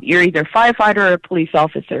 You're either a firefighter or a police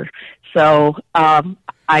officer. So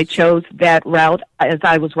I chose that route. As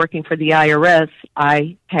I was working for the IRS,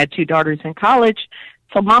 I had 2 daughters in college,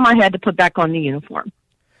 so Mama had to put back on the uniform.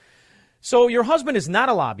 So your husband is not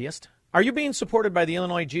a lobbyist. Are you being supported by the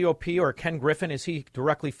Illinois GOP or Ken Griffin? Is he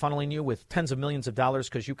directly funneling you with tens of millions of dollars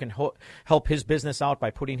because you can help his business out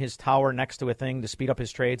by putting his tower next to a thing to speed up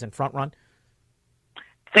his trades and front run?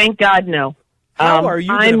 Thank God, no. How are you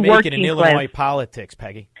going to make it in Illinois class. Politics,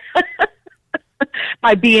 Peggy?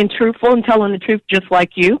 By being truthful and telling the truth just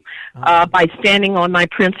like you, by standing on my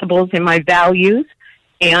principles and my values.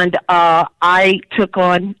 And I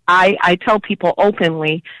tell people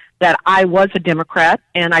openly that I was a Democrat,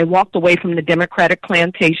 and I walked away from the Democratic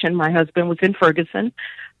plantation. My husband was in Ferguson.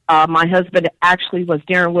 My husband actually was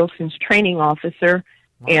Darren Wilson's training officer,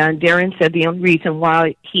 and Darren said the only reason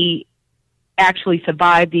why he actually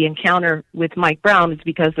survived the encounter with Mike Brown is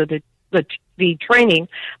because of the training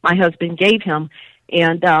my husband gave him.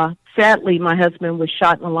 And sadly, my husband was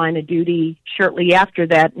shot in the line of duty shortly after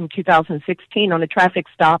that in 2016 on a traffic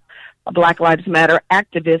stop. A Black Lives Matter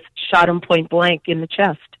activist shot him point blank in the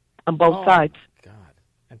chest on both sides. God.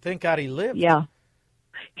 And thank God he lived. Yeah.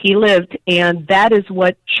 He lived, and that is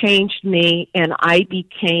what changed me, and I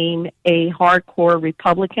became a hardcore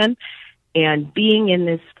Republican. And being in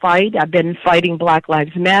this fight, I've been fighting Black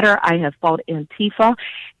Lives Matter. I have fought Antifa.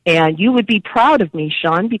 And you would be proud of me,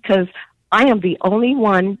 Sean, because I am the only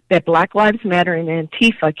one that Black Lives Matter and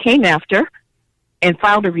Antifa came after and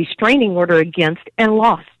filed a restraining order against and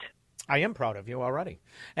lost. I am proud of you already.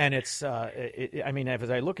 And it's, I mean, as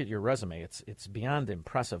I look at your resume, it's beyond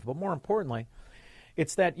impressive. But more importantly,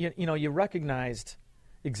 it's that, you recognized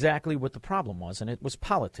exactly what the problem was, and it was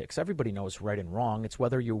politics. Everybody knows right and wrong. It's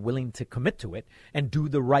whether you're willing to commit to it and do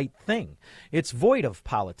the right thing. It's void of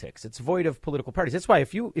politics. It's void of political parties. That's why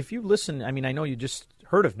if you listen, I mean, I know you just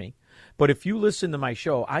heard of me, but if you listen to my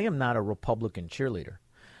show, I am not a Republican cheerleader.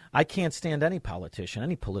 I can't stand any politician,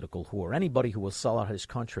 any political whore, anybody who will sell out his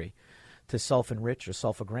country to self-enrich or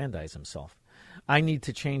self-aggrandize himself. I need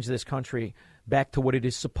to change this country back to what it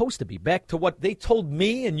is supposed to be, back to what they told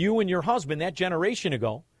me and you and your husband that generation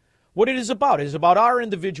ago, what it is about. It is about our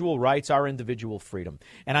individual rights, our individual freedom.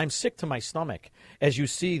 And I'm sick to my stomach as you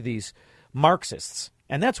see these Marxists,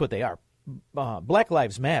 and that's what they are. Black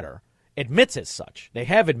Lives Matter admits as such. They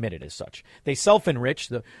have admitted as such. They self-enrich.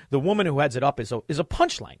 The woman who heads it up is a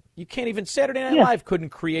punchline. You can't even, Saturday Night Live couldn't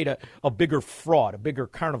create a bigger fraud, a bigger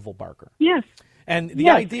carnival barker. Yes. And the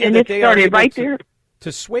idea and that it they are started able right there.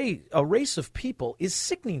 to sway a race of people is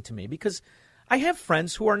sickening to me, because I have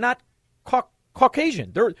friends who are not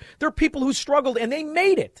Caucasian. They're people who struggled and they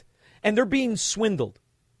made it, and they're being swindled,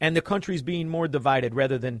 and the country's being more divided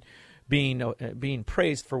rather than being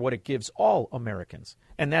praised for what it gives all Americans,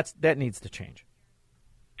 and that needs to change.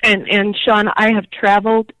 And Sean, I have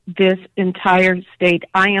traveled this entire state.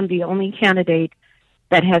 I am the only candidate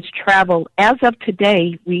that has traveled. As of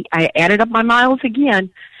today, I added up my miles again.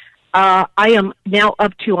 I am now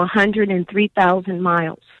up to 103,000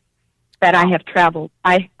 miles that I have traveled.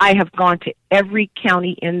 I have gone to every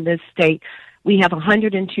county in this state. We have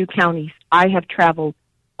 102 counties. I have traveled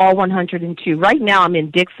all 102. Right now I'm in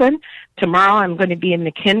Dixon. Tomorrow I'm going to be in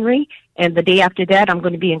McHenry. And the day after that I'm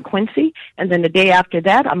going to be in Quincy. And then the day after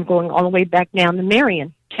that I'm going all the way back down to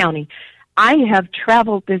Marion County. I have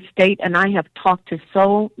traveled this state, and I have talked to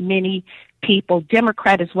so many people,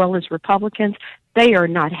 Democrat as well as Republicans. They are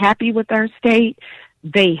not happy with our state.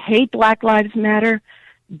 They hate Black Lives Matter.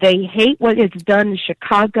 They hate what it's done in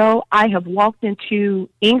Chicago. I have walked into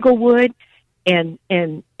Inglewood and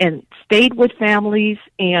stayed with families,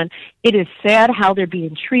 and it is sad how they're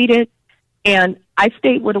being treated. And I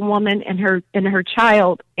stayed with a woman and her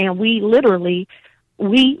child, and we literally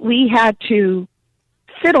we had to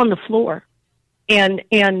sit on the floor and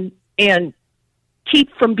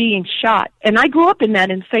keep from being shot. And I grew up in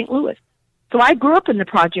that in St. Louis. So I grew up in the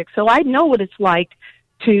project, so I know what it's like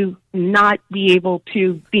to not be able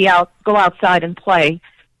to go outside and play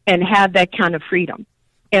and have that kind of freedom.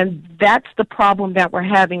 And that's the problem that we're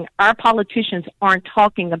having. Our politicians aren't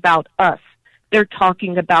talking about us. They're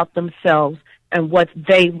talking about themselves and what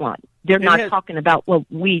they want. They're not talking about what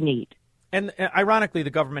we need. And ironically, the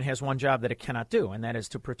government has one job that it cannot do, and that is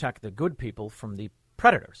to protect the good people from the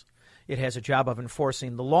predators. It has a job of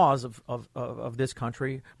enforcing the laws of this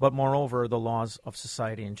country, but moreover, the laws of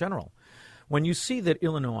society in general. When you see that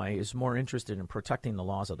Illinois is more interested in protecting the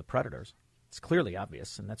laws of the predators, it's clearly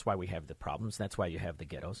obvious, and that's why we have the problems. That's why you have the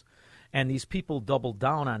ghettos. And these people double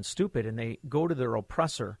down on stupid, and they go to their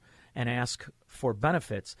oppressor and ask for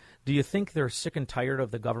benefits. Do you think they're sick and tired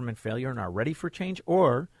of the government failure and are ready for change?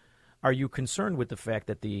 Or are you concerned with the fact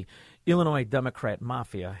that the Illinois Democrat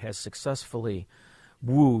mafia has successfully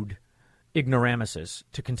wooed ignoramuses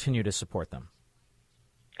to continue to support them?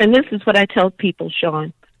 And this is what I tell people,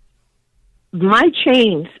 Sean. My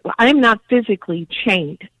chains, I'm not physically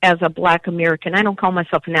chained as a Black American. I don't call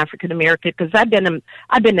myself an African American because I've been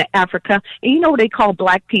to Africa. And you know what they call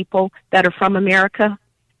Black people that are from America?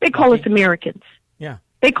 They call us Americans. Yeah.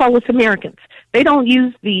 They call us Americans. They don't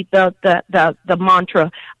use the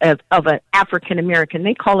mantra of an African American.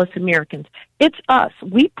 They call us Americans. It's us.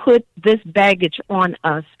 We put this baggage on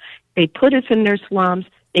us. They put us in their slums.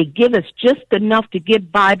 They give us just enough to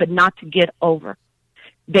get by, but not to get over.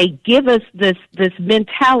 They give us this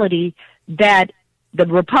mentality that the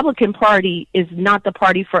Republican Party is not the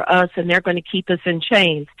party for us, and they're going to keep us in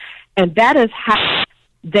chains. And that is how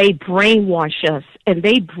they brainwash us. And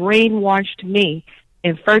they brainwashed me,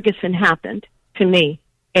 and Ferguson happened to me,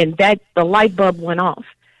 and that the light bulb went off.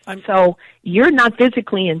 So you're not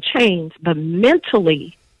physically in chains, but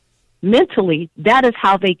mentally, that is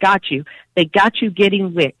how they got you. They got you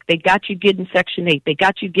getting WIC. They got you getting Section 8. They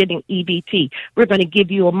got you getting EBT. We're going to give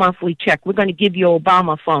you a monthly check. We're going to give you an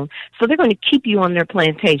Obama phone. So they're going to keep you on their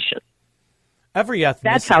plantation. Every ethnicity.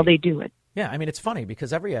 That's how they do it. Yeah, I mean, it's funny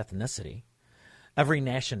because every ethnicity, every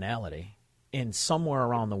nationality in somewhere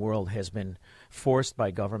around the world has been forced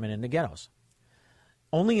by government into ghettos.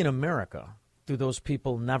 Only in America do those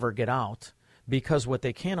people never get out, because what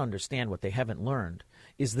they can't understand, what they haven't learned,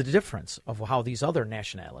 is the difference of how these other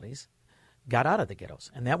nationalities got out of the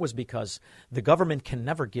ghettos. And that was because the government can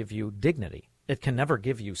never give you dignity. It can never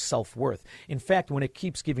give you self-worth. In fact, when it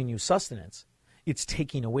keeps giving you sustenance, it's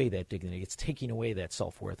taking away that dignity. It's taking away that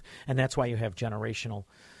self-worth. And that's why you have generational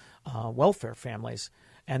welfare families.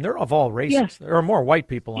 And they're of all races. Yes. There are more white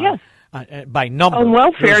people Yes. By number. On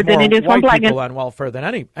welfare than it is on black people on welfare than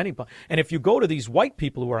anybody. And if you go to these white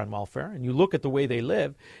people who are on welfare and you look at the way they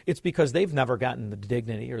live, it's because they've never gotten the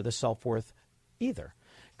dignity or the self-worth either.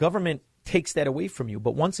 Government takes that away from you,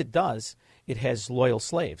 but once it does, it has loyal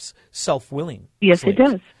slaves, self-willing Yes, slaves. it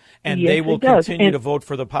does. And Yes, they will it does. continue And to vote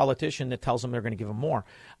for the politician that tells them they're going to give them more.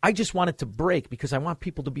 I just want it to break because I want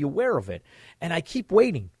people to be aware of it. And I keep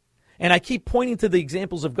waiting. And I keep pointing to the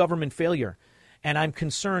examples of government failure. And I'm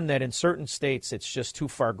concerned that in certain states it's just too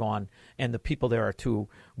far gone and the people there are too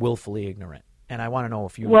willfully ignorant. And I want to know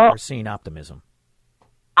if you Well, are seeing optimism.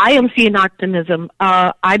 I am seeing optimism.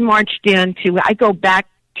 I go back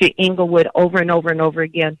to Inglewood over and over and over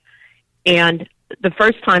again. And the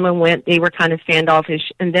first time I went, they were kind of standoffish.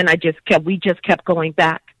 And then we just kept going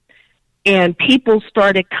back. And people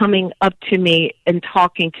started coming up to me and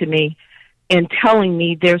talking to me and telling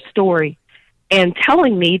me their story and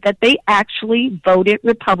telling me that they actually voted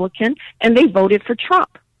Republican and they voted for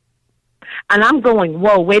Trump. And I'm going,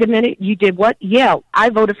 whoa, wait a minute, you did what? Yeah, I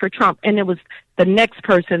voted for Trump. And it was the next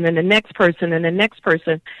person and the next person and the next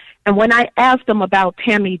person. And when I asked them about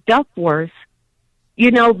Tammy Duckworth,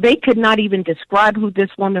 they could not even describe who this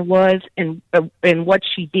woman was and what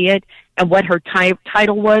she did and what her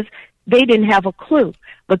title was. They didn't have a clue.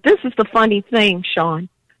 But this is the funny thing, Sean.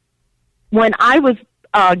 When I was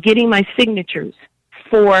getting my signatures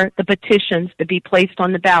for the petitions to be placed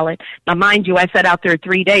on the ballot, now mind you, I sat out there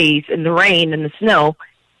 3 days in the rain and the snow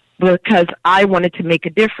because I wanted to make a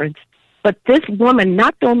difference. But this woman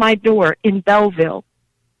knocked on my door in Belleville,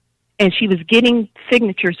 and she was getting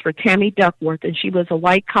signatures for Tammy Duckworth, and she was a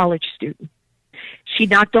white college student. She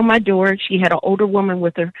knocked on my door. She had an older woman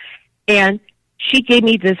with her, and she gave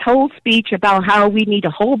me this whole speech about how we need to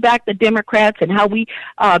hold back the Democrats and how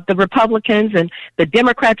the Republicans and the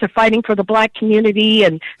Democrats are fighting for the black community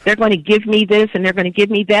and they're going to give me this and they're going to give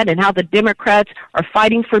me that, and how the Democrats are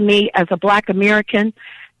fighting for me as a black American.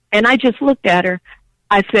 And I just looked at her.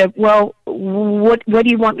 I said, well, what do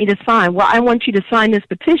you want me to sign? Well, I want you to sign this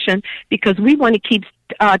petition because we want to keep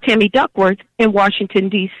Tammy Duckworth in Washington,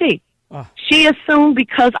 D.C. She assumed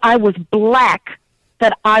because I was black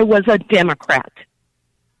that I was a Democrat.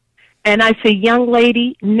 And I say, young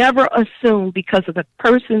lady, never assume because of the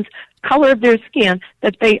person's color of their skin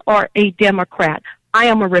that they are a Democrat. I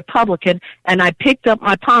am a Republican, and I picked up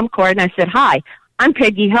my palm card and I said, hi, I'm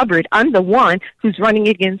Peggy Hubbard. I'm the one who's running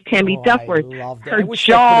against Tammy Duckworth. Her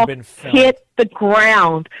jaw hit the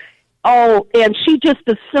ground. Oh, and she just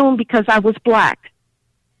assumed because I was black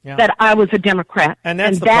that I was a Democrat. And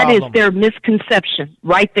that's the that problem. is their misconception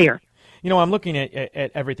right there. I'm looking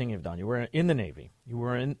at everything you've done. You were in the Navy. You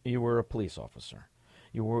were a police officer.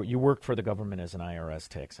 You worked for the government as an IRS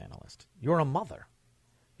tax analyst. You're a mother.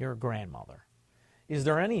 You're a grandmother. Is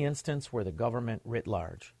there any instance where the government writ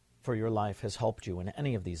large for your life has helped you in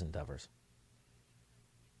any of these endeavors?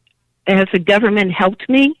 Has the government helped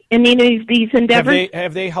me in any of these endeavors?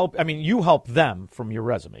 Have they helped? I mean, you helped them from your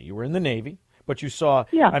resume. You were in the Navy, but you saw.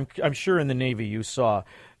 Yeah. I'm sure in the Navy you saw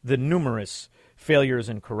the numerous failures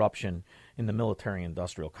and corruption in the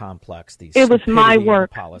military-industrial complex. It was my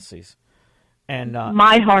work. Policies, and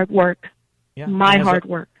my hard work. Yeah, my hard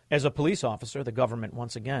work. As a police officer, the government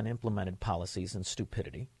once again implemented policies and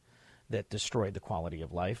stupidity that destroyed the quality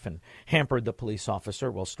of life and hampered the police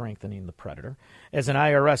officer while strengthening the predator. As an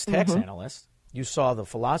IRS tax analyst, you saw the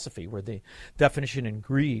philosophy where the definition in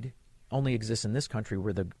greed only exists in this country,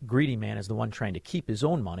 where the greedy man is the one trying to keep his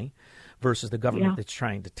own money versus the government that's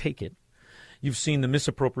trying to take it. You've seen the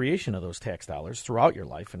misappropriation of those tax dollars throughout your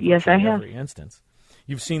life in virtually every instance.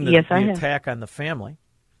 You've seen the attack on the family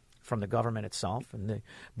from the government itself and the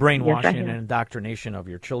brainwashing and indoctrination of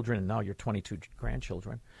your children and now your 22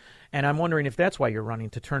 grandchildren. And I'm wondering if that's why you're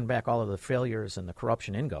running to turn back all of the failures and the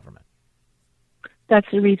corruption in government. That's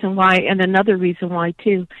the reason why. And another reason why,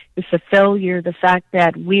 too, is the failure, the fact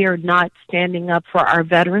that we are not standing up for our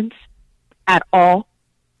veterans at all.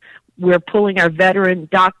 We're pulling our veteran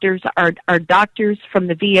doctors, our doctors from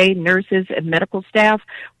the VA, nurses and medical staff.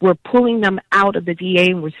 We're pulling them out of the VA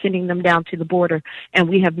and we're sending them down to the border. And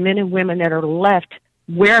we have men and women that are left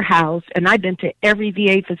warehoused. And I've been to every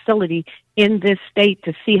VA facility in this state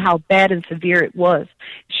to see how bad and severe it was.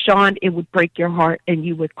 Sean, it would break your heart and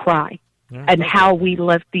you would cry. And how we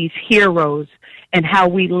left these heroes and how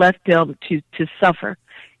we left them to suffer.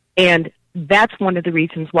 And that's one of the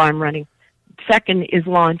reasons why I'm running. Second is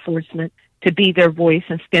law enforcement, to be their voice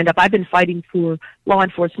and stand up. I've been fighting for law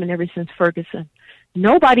enforcement ever since Ferguson.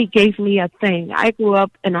 Nobody gave me a thing. I grew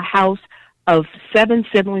up in a house of 7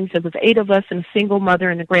 siblings. There was 8 of us and a single mother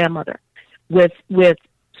and a grandmother with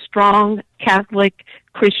strong Catholic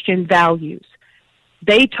Christian values.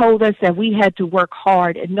 They told us that we had to work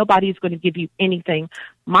hard and nobody's going to give you anything.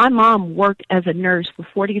 My mom worked as a nurse for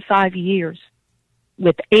 45 years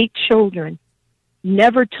with 8 children,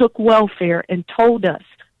 never took welfare, and told us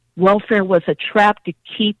welfare was a trap to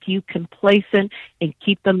keep you complacent and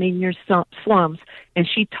keep them in your slums. And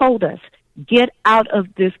she told us, get out of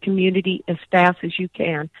this community as fast as you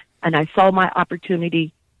can. And I saw my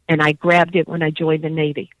opportunity and I grabbed it when I joined the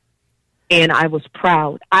Navy. And I was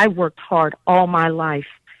proud. I worked hard all my life.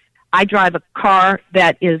 I drive a car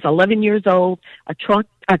that is 11 years old, a truck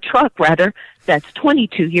rather, that's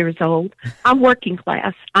 22 years old. I'm working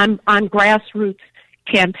class. I'm grassroots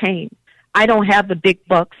campaign. I don't have the big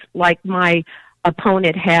bucks like my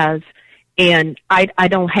opponent has, and I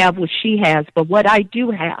don't have what she has. But what I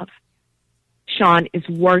do have, Sean, is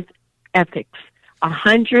worth ethics.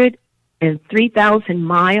 103,000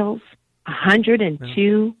 miles,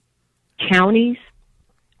 102 counties.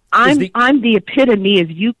 I'm the epitome of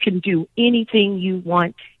you can do anything you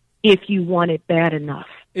want if you want it bad enough.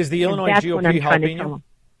 Is the Illinois GOP helping you?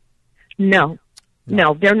 No,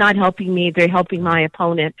 they're not helping me. They're helping my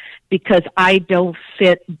opponent because I don't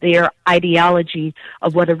fit their ideology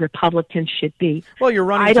of what a Republican should be. Well, you're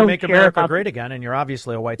running to make America great again, and you're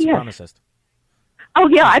obviously a white supremacist. Oh,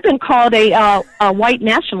 yeah, I've been called a white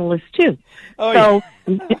nationalist, too. Oh, so,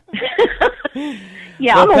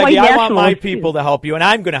 yeah, well, I'm a Peggy, white nationalist, I want my people to help you, and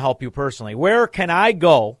I'm going to help you personally. Where can I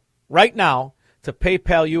go right now to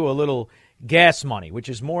PayPal you a little gas money, which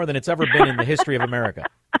is more than it's ever been in the history of America?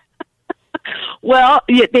 Well,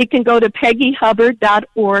 they can go to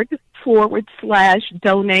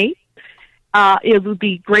peggyhubbard.org/donate. It would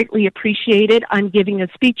be greatly appreciated. I'm giving a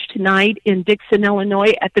speech tonight in Dixon,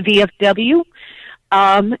 Illinois at the VFW.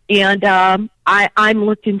 I'm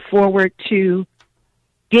looking forward to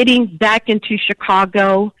getting back into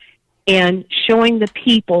Chicago and showing the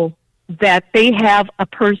people that they have a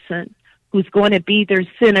person who's going to be their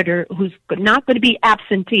senator, who's not going to be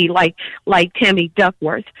absentee like Tammy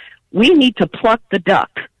Duckworth. We need to pluck the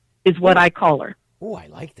duck, is what I call her. Oh, I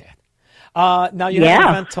like that. Now, you have an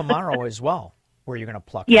event tomorrow as well where you're going to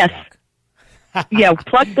pluck the duck. Yeah,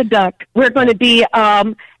 pluck the duck. We're going to be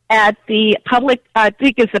at the public, I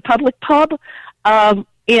think it's a public pub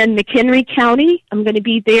in McHenry County. I'm going to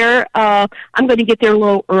be there. I'm going to get there a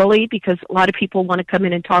little early because a lot of people want to come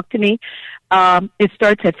in and talk to me. It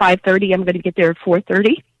starts at 5:30. I'm going to get there at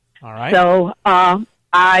 4:30. All right. So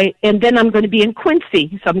and then I'm going to be in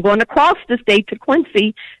Quincy. So I'm going across the state to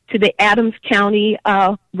Quincy to the Adams County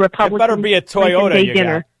Republican. It better be a Toyota Day you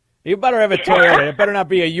dinner. got. You better have a Toyota. It better not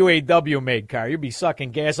be a UAW made car. You'll be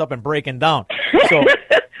sucking gas up and breaking down. So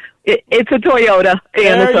It's a Toyota, and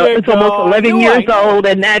it's almost 11 years old,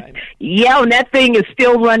 and that thing is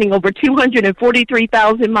still running over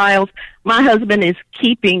 243,000 miles. My husband is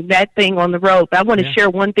keeping that thing on the road. But I want to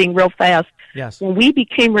share one thing real fast. Yes. When we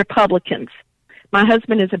became Republicans, my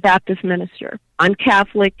husband is a Baptist minister. I'm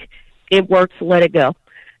Catholic. It works. Let it go.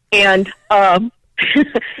 And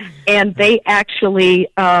and they actually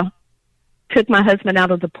took my husband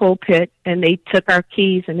out of the pulpit, and they took our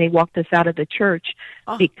keys and they walked us out of the church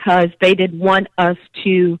because they didn't want us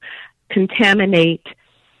to contaminate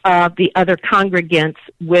the other congregants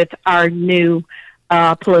with our new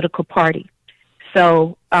political party.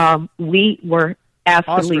 So we were asked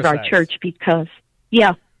to leave our church because,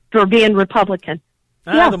 for being Republican.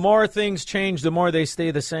 The more things change, the more they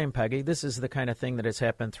stay the same, Peggy. This is the kind of thing that has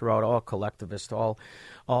happened throughout all collectivist, all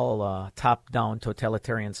top-down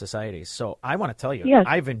totalitarian societies. So I want to tell you,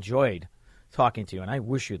 I've enjoyed talking to you, and I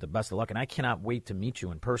wish you the best of luck, and I cannot wait to meet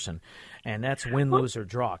you in person. And that's win, lose, or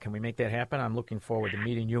draw. Can we make that happen? I'm looking forward to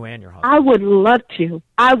meeting you and your husband. I would love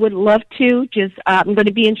to. Just I'm going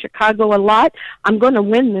to be in Chicago a lot. I'm going to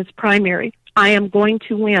win this primary. I am going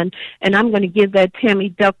to win, and I'm going to give that Tammy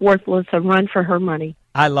Duckworthless a run for her money.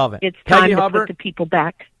 I love it. It's time Peggy to Hubbard, put the people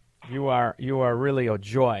back. You are really a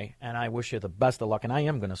joy, and I wish you the best of luck, and I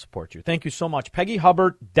am going to support you. Thank you so much.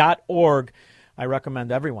 PeggyHubbard.org. I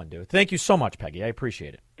recommend everyone do. Thank you so much, Peggy. I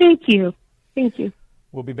appreciate it. Thank you. Thank you.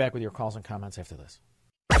 We'll be back with your calls and comments after this.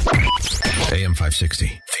 AM 560,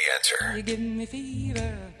 The Answer. You give me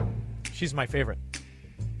fever She's my favorite.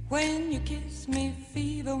 when you kiss me,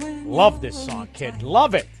 fever when Love this song, kid.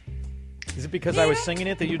 Love it. Is it because I was singing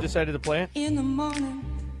it that you decided to play it? in the morning.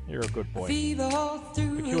 You're a good boy. Fever all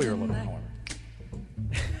through Peculiar the little night. however.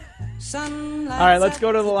 Sun All right, let's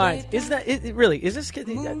go to the lines. Is this kid?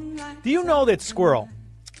 Do you know that Squirrel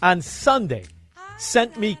on Sunday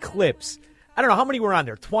sent me clips? I don't know how many were on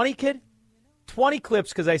there. 20, kid? 20 clips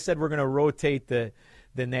because I said we're going to rotate the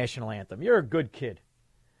national anthem. You're a good kid.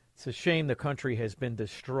 It's a shame the country has been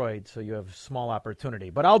destroyed, so you have small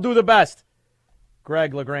opportunity. But I'll do the best.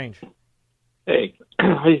 Greg LaGrange. Hey,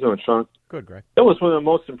 how you doing, Sean? Good, Greg. That was one of the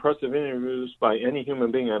most impressive interviews by any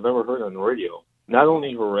human being I've ever heard on the radio. Not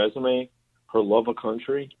only her resume, her love of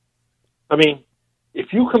country. I mean,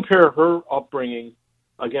 if you compare her upbringing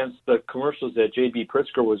against the commercials that J.B.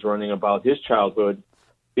 Pritzker was running about his childhood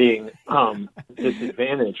being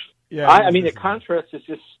disadvantaged, I mean, the contrast is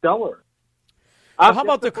just stellar. Well, how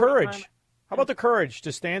about the courage? How about the courage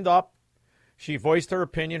to stand up? She voiced her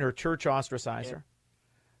opinion. Her church ostracized her.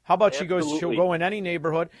 How about she'll Absolutely. go in any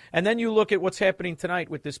neighborhood, and then you look at what's happening tonight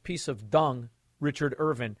with this piece of dung, Richard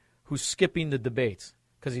Irvin, who's skipping the debates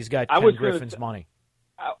because he's got Ken Griffin's money.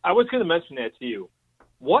 I was going to mention that to you.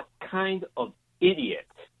 What kind of idiot,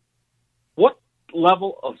 what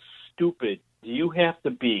level of stupid do you have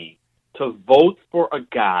to be to vote for a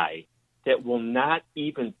guy that will not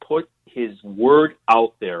even put his word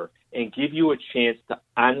out there and give you a chance to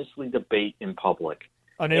honestly debate in public?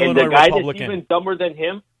 An and Illinois the guy Republican. that's even dumber than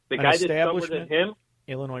him, the An guy that's dumber establishment than him,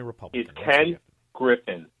 Illinois Republican. is Ken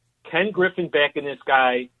Griffin. Ken Griffin backing this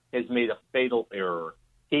guy has made a fatal error.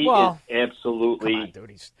 He Well, is absolutely... Come on,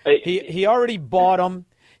 dude. He already bought him.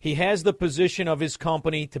 He has the position of his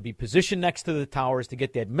company to be positioned next to the towers to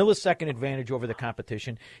get that millisecond advantage over the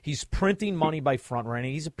competition. He's printing money by front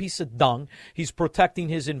running. He's a piece of dung. He's protecting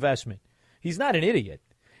his investment. He's not an idiot.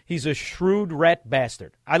 He's a shrewd rat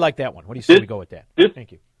bastard. I like that one. What do you say we go with that?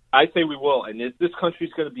 Thank you. I say we will. And this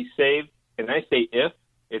country's going to be saved. And I say if,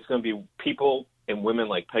 it's going to be people and women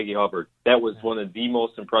like Peggy Hubbard. That was one of the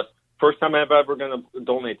most impressive. First time I'm ever going to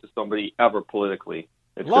donate to somebody ever politically.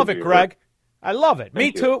 It's Love gonna it, be Greg. I love it. Me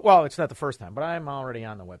Thank you. too. Well, it's not the first time, but I'm already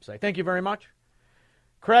on the website. Thank you very much.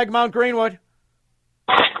 Craig, Mount Greenwood.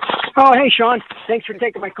 Oh, hey, Sean. Thanks for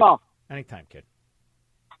taking my call. Anytime, kid.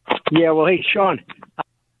 Yeah, well, hey, Sean.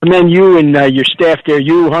 And then you and your staff there,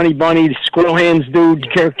 you, Honey Bunny, the Squirrel Hands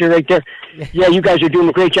dude, character right there. Yeah, you guys are doing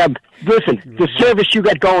a great job. Listen, the service you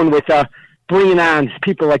got going with bringing on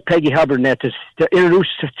people like Peggy Hubbard and that to introduce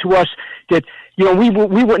to us that, you know, we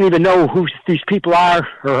wouldn't even know who these people are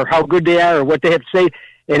or how good they are or what they have to say.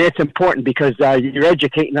 And it's important because you're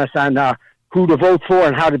educating us on who to vote for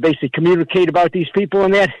and how to basically communicate about these people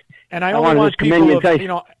and that. And I wanna only want just commend people you of, and say- you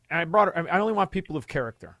know, I only want people of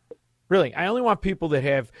character. Really, I only want people that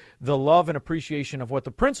have the love and appreciation of what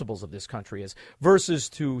the principles of this country is versus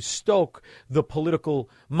to stoke the political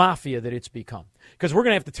mafia that it's become. Because we're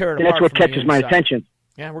going to have to tear it And apart. that's what from the catches my inside. attention.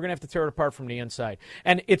 Yeah, we're going to have to tear it apart from the inside.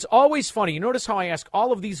 And it's always funny. You notice how I ask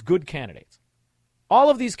all of these good candidates, all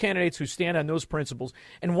of these candidates who stand on those principles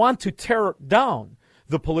and want to tear down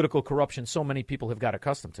the political corruption so many people have got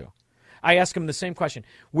accustomed to. I ask them the same question.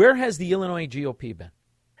 Where has the Illinois GOP been?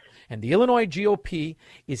 And the Illinois GOP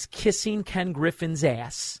is kissing Ken Griffin's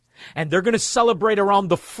ass, and they're going to celebrate around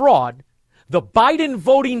the fraud, the Biden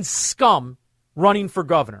voting scum running for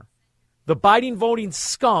governor. The Biden voting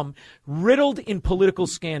scum riddled in political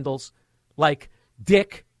scandals like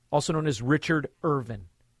Dick, also known as Richard Irvin.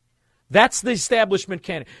 That's the establishment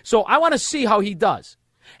candidate. So I want to see how he does.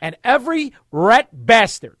 And every rat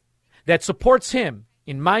bastard that supports him,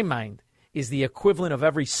 in my mind, is the equivalent of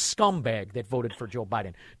every scumbag that voted for Joe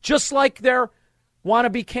Biden. Just like their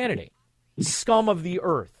wannabe candidate. Scum of the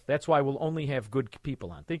earth. That's why we'll only have good people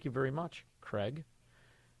on. Thank you very much, Craig.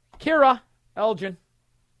 Kira, Elgin.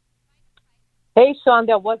 Hey, Sean,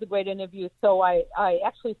 that was a great interview. So I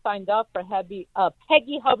actually signed up for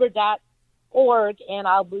PeggyHubbard.org, and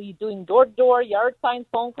I'll be doing door-to-door, yard signs,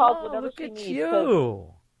 phone calls, whatever she needs.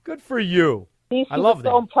 You. Good for you. She I love was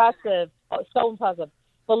that. so impressive. So impressive.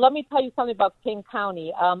 But let me tell you something about King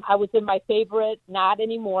County. I was in my favorite, not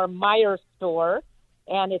anymore, Meijer store,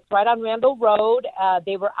 and it's right on Randall Road.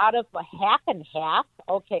 They were out of a half and half,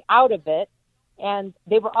 out of it. And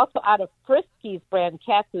they were also out of Friskies brand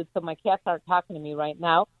cat food, so my cats aren't talking to me right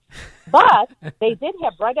now. But they did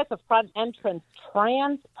have right at the front entrance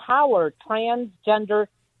trans-power, transgender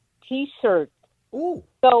T-shirts. Ooh.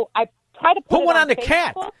 So I try to Put it one on the Facebook,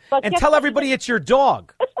 cat but and guess tell what? everybody it's your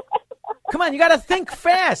dog. Come on, you got to think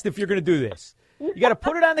fast if you're going to do this. You got to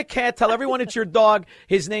put it on the cat, tell everyone it's your dog.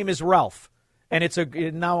 His name is Ralph, and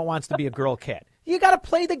now it wants to be a girl cat. You got to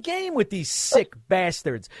play the game with these sick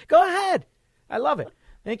bastards. Go ahead. I love it.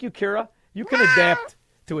 Thank you, Kira. You can adapt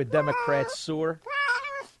to a Democrat sewer.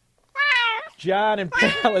 John and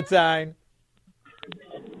Palatine.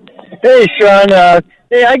 Hey, Sean.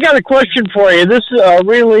 Hey, I got a question for you. This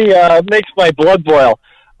really makes my blood boil.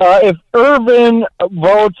 If Irvin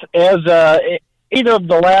votes as 8 of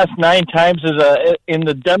the last 9 times in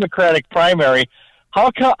the Democratic primary, how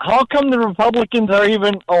come the Republicans are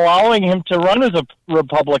even allowing him to run as a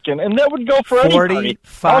Republican? And that would go for any party.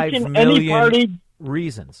 How 45 can any million party?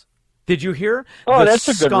 reasons. Did you hear? Oh, that's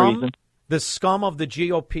a good reason. The scum of the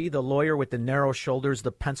GOP, the lawyer with the narrow shoulders,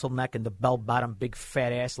 the pencil neck, and the bell-bottom big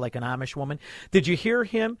fat ass like an Amish woman. Did you hear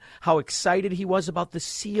him, how excited he was about the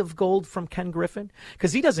sea of gold from Ken Griffin?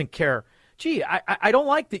 Because he doesn't care. Gee, I don't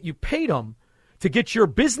like that you paid him to get your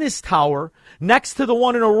business tower next to the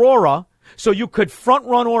one in Aurora so you could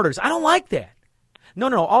front-run orders. I don't like that.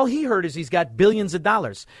 No. All he heard is he's got billions of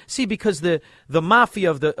dollars. See, because the mafia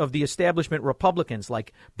of the establishment Republicans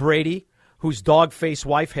like Brady, whose dog-faced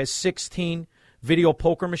wife has 16 video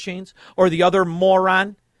poker machines, or the other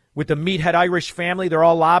moron with the meathead Irish family. They're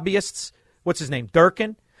all lobbyists. What's his name?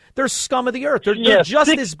 Durkin. They're scum of the earth. They're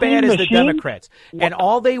just as bad as the Democrats. And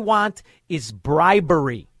all they want is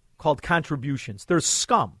bribery called contributions. They're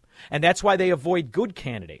scum. And that's why they avoid good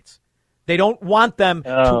candidates. They don't want them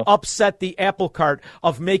to upset the apple cart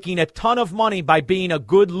of making a ton of money by being a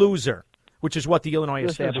good loser, which is what the Illinois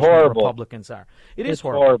establishment Republicans are. It's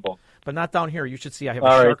horrible. But not down here. You should see I have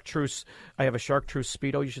a Chartreuse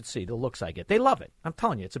Speedo. You should see the looks I get. They love it. I'm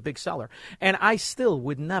telling you, it's a big seller. And I still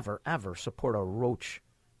would never, ever support a roach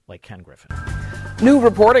like Ken Griffin. New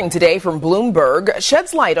reporting today from Bloomberg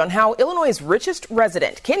sheds light on how Illinois' richest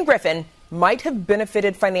resident, Ken Griffin, might have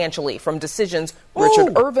benefited financially from decisions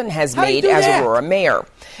Richard Irvin has made as Aurora mayor.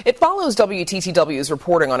 It follows WTTW's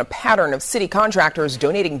reporting on a pattern of city contractors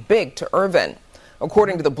donating big to Irvin.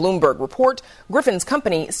 According to the Bloomberg report, Griffin's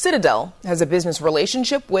company, Citadel, has a business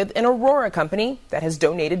relationship with an Aurora company that has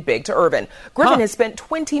donated big to Irvin. Griffin has spent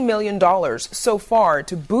 $20 million so far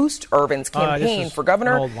to boost Irvin's campaign for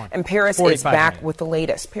governor, and Paris is back with the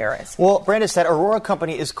latest. Paris. Well, Brandis, that Aurora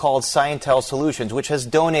company is called Scientel Solutions, which has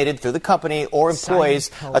donated through the company or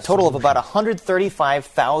employees a total of about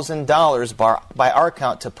 $135,000 by our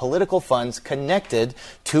count to political funds connected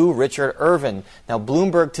to Richard Irvin. Now,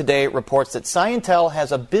 Bloomberg today reports that Scientel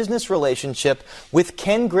has a business relationship with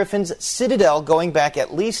Ken Griffin's Citadel going back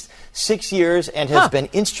at least 6 years and has been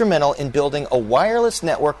instrumental in building a wireless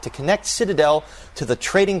network to connect Citadel to the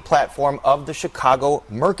trading platform of the Chicago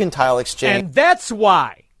Mercantile Exchange. And that's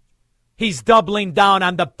why he's doubling down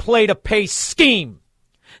on the play-to-pay scheme.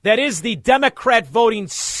 That is the Democrat voting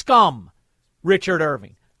scum, Richard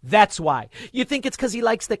Irvin. That's why. You think it's because he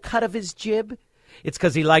likes the cut of his jib? It's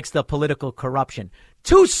because he likes the political corruption.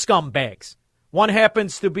 Two scumbags. One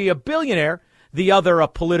happens to be a billionaire, the other a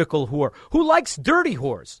political whore who likes dirty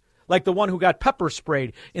whores, like the one who got pepper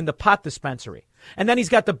sprayed in the pot dispensary. And then he's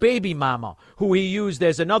got the baby mama who he used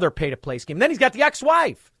as another pay-to-play scheme. Then he's got the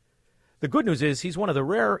ex-wife. The good news is he's one of the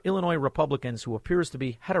rare Illinois Republicans who appears to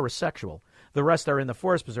be heterosexual. The rest are in the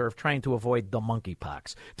forest preserve trying to avoid the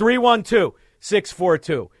monkeypox.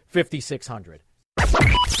 312-642-5600.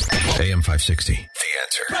 AM 560. The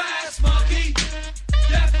Answer.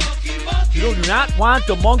 You do not want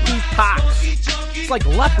the monkey pox. It's like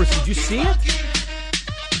leprosy. Did you see it?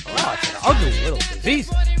 Oh, it's an ugly little disease.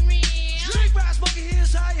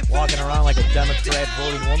 Walking around like a Democrat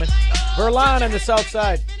voting woman. Verlon on the south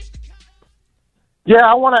side. Yeah,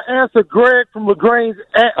 I want to answer Greg from LaGrange's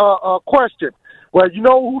question. Well, you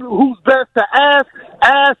know who's best to ask?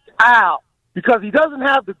 Ask Al. Because he doesn't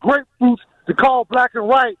have the grapefruits to call black and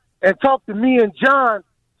white and talk to me and John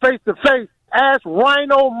face to face. Ask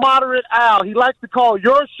Rhino Moderate Al. He likes to call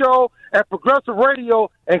your show at Progressive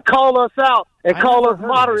Radio and call us out and call us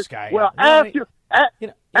moderates. Well, ask you.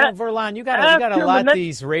 Verlon, you gotta let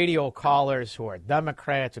these radio callers who are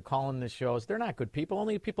Democrats who calling the shows. They're not good people.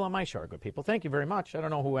 Only people on my show are good people. Thank you very much. I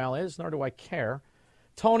don't know who Al is, nor do I care.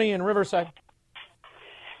 Tony in Riverside.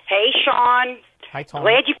 Hey, Sean. Hi, Tony.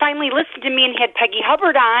 Glad you finally listened to me and had Peggy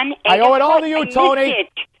Hubbard on. I owe it all to you, Tony.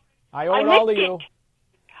 I owe it all to you.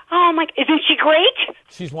 Oh, my, isn't she great?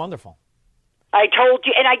 She's wonderful. I told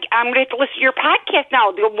you, and I'm going to have to listen to your podcast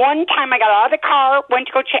now. The one time I got out of the car, went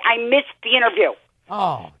to go check, I missed the interview.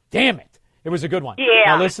 Oh, damn it. It was a good one. Yeah.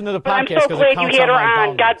 Now listen to the podcast. I'm so glad you had her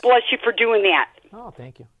on. God bless you for doing that. Oh,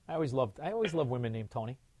 thank you. I always love women named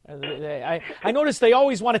Tony. I notice they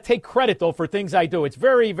always want to take credit, though, for things I do. It's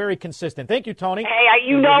very, very consistent. Thank you, Tony. Hey, I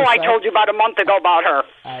told you about a month ago about her.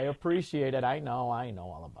 I appreciate it. I know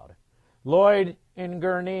all about it. Lloyd in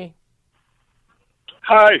Gurnee.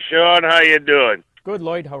 Hi, Sean. How you doing? Good,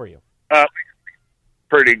 Lloyd. How are you?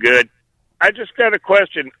 Pretty good. I just got a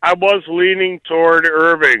question. I was leaning toward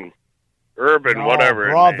Irvin,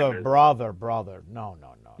 whatever. Brother. No.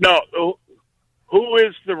 No, who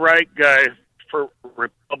is the right guy for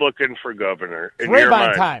Republican for governor in your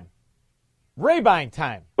mind? Rabine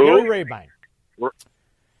time. Who? Gary Rabine.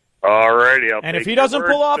 All righty. And if he doesn't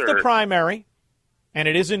pull off the primary, and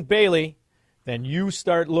it isn't Bailey, then you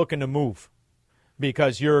start looking to move.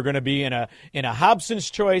 Because you're going to be in a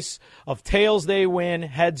Hobson's choice of tails they win,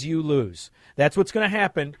 heads you lose. That's what's going to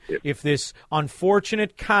happen if this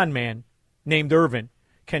unfortunate con man named Irvin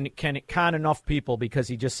can con enough people because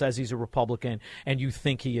he just says he's a Republican and you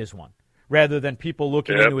think he is one, rather than people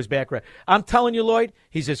looking into his background. I'm telling you, Lloyd,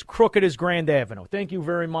 he's as crooked as Grand Avenue. Thank you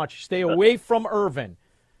very much. Stay away from Irvin.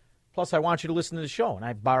 Plus, I want you to listen to the show, and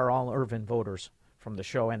I bar all Irvin voters from the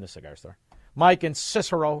show and the Cigar Store. Mike in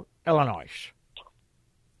Cicero, Illinois.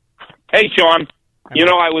 Hey, Sean. You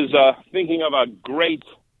know, I was thinking of a great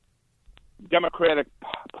Democratic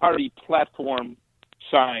Party platform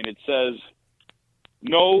sign. It says,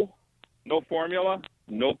 no formula,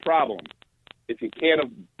 no problem. If you can't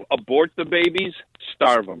abort the babies,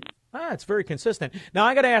 starve them. It's very consistent. Now,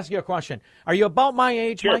 I got to ask you a question. Are you about my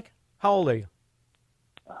age, Sure. Mike? How old are you?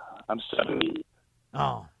 I'm 70.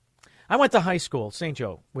 Oh. I went to high school, St.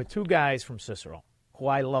 Joe, with two guys from Cicero who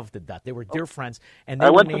I loved to death. They were dear friends. And I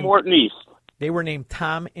went to Morton East. They were named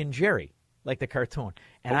Tom and Jerry, like the cartoon.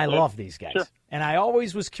 And I Okay. love these guys. Sure. And I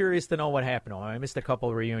always was curious to know what happened to them. I missed a couple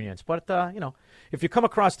of reunions. But, if you come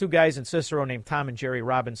across two guys in Cicero named Tom and Jerry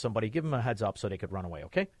robbing somebody, give them a heads up so they could run away,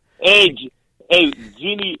 okay? Hey,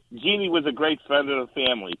 Jeannie was a great friend of the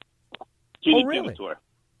family. Jeannie really? Pintor.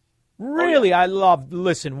 Really, I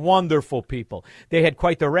listen, wonderful people. They had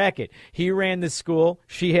quite the racket. He ran the school.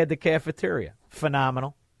 She had the cafeteria.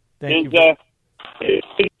 Phenomenal. Thank you. He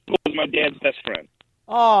was my dad's best friend.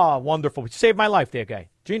 Oh, wonderful. Saved my life, that guy.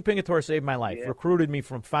 Gene Pingator saved my life. Recruited me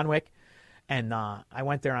from Fenwick, and I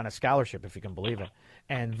went there on a scholarship, if you can believe it,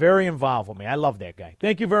 and very involved with me. I love that guy.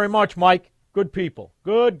 Thank you very much, Mike. Good people.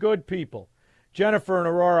 Good people. Jennifer and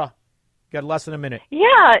Aurora, got less than a minute.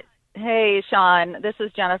 Yeah. Hey, Sean, this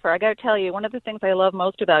is Jennifer. I got to tell you, one of the things I love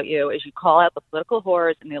most about you is you call out the political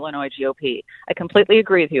whores in the Illinois GOP. I completely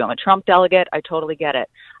agree with you. I'm a Trump delegate. I totally get it.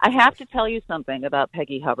 I have to tell you something about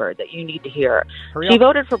Peggy Hubbard that you need to hear. She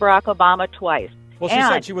voted for Barack Obama twice. Well, she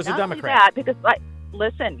said she was a Democrat. That, because,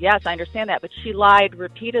 listen, yes, I understand that, but she lied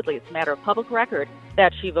repeatedly. It's a matter of public record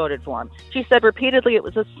that she voted for him. She said repeatedly it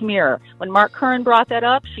was a smear. When Mark Curran brought that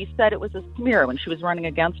up, she said it was a smear when she was running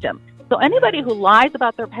against him. So anybody who lies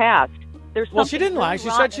about their past, there's something. Well, she didn't lie. really She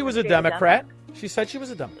wrong said she in was the a state of Democrat. She said she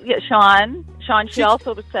was a Democrat. Yeah, Sean, she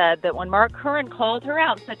also said that when Mark Curran called her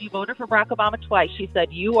out and said you voted for Barack Obama twice, she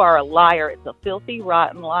said you are a liar. It's a filthy,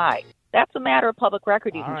 rotten lie. That's a matter of public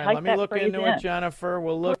record. You All can right, type let me that look phrase into in. it, Jennifer.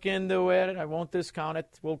 We'll look into it. I won't discount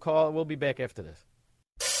it. We'll be back after this.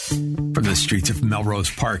 From the streets of Melrose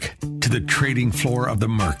Park to the trading floor of the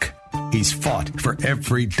Merc, he's fought for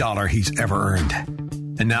every dollar he's ever earned.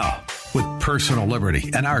 And now, with personal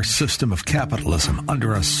liberty and our system of capitalism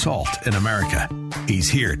under assault in America, he's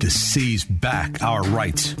here to seize back our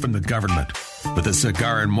rights from the government. With a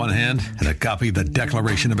cigar in one hand and a copy of the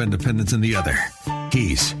Declaration of Independence in the other,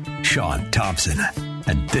 he's Sean Thompson.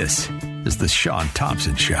 And this is The Sean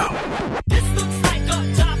Thompson Show.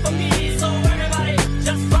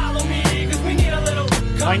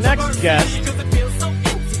 My next guest,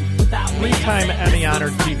 three-time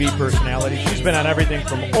Emmy-honored TV personality. She's been on everything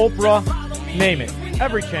from Oprah, name it,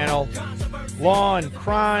 every channel, Law and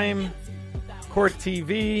Crime, Court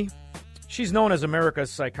TV. She's known as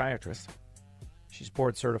America's psychiatrist. She's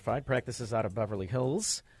board certified, practices out of Beverly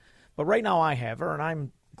Hills. But right now I have her, and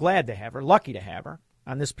I'm glad to have her, lucky to have her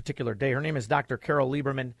on this particular day. Her name is Dr. Carol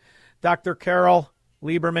Lieberman. Dr. Carol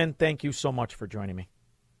Lieberman, thank you so much for joining me.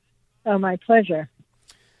 Oh, my pleasure.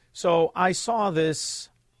 So I saw this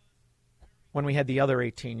when we had the other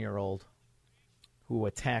 18-year-old who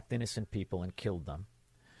attacked innocent people and killed them.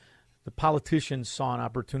 The politicians saw an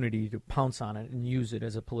opportunity to pounce on it and use it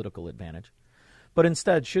as a political advantage. But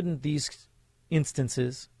instead, shouldn't these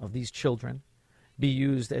instances of these children be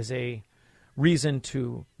used as a reason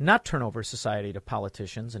to not turn over society to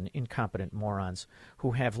politicians and incompetent morons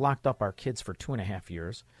who have locked up our kids for 2.5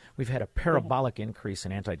 years? We've had a parabolic increase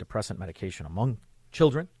in antidepressant medication among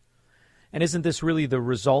children. And isn't this really the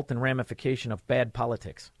result and ramification of bad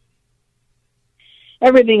politics?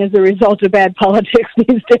 Everything is the result of bad politics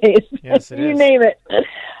these days. Yes, it you is. name it.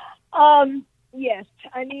 Yes,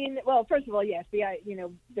 I mean, well, first of all, yes,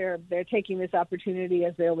 they're taking this opportunity,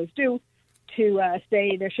 as they always do, to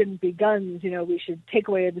say there shouldn't be guns. We should take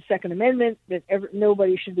away the Second Amendment, that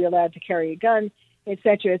nobody should be allowed to carry a gun, et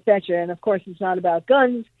cetera, et cetera. And of course, it's not about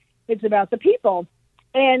guns; it's about the people.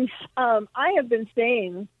 And I have been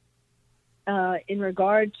saying, in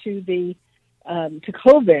regard to the to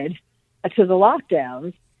COVID, to the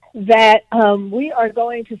lockdowns, that we are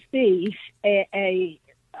going to see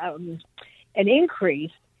an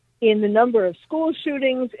increase in the number of school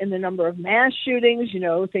shootings, in the number of mass shootings,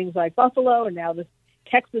 things like Buffalo and now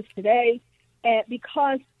Texas today,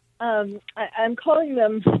 because I'm calling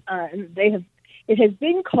them, it has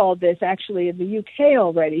been called this actually in the UK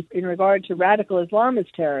already in regard to radical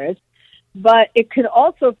Islamist terrorists, but it could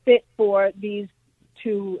also fit for these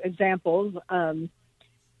two examples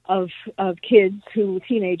of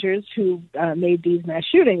teenagers who made these mass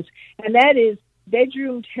shootings, and that is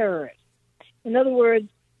bedroom terrorists. In other words,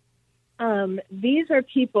 these are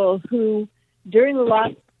people who, during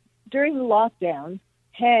the lockdown,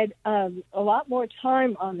 had a lot more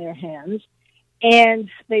time on their hands, and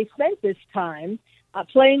they spent this time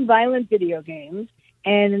playing violent video games.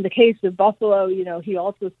 And in the case of Buffalo, he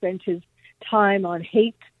also spent his time on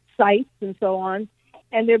hate sites and so on.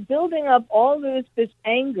 And they're building up all this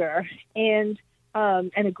anger and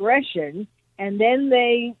aggression. And then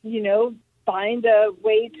they, find a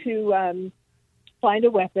way to find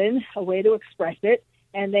a weapon, a way to express it,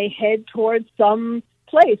 and they head towards some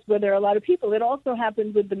place where there are a lot of people. It also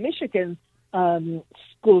happened with the Michigan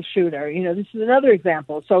school shooter. This is another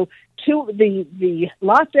example. So the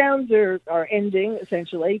lockdowns are ending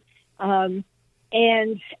essentially, and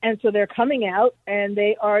so they're coming out and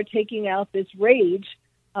they are taking out this rage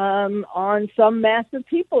on some mass of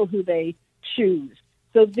people who they choose.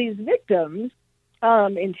 So these victims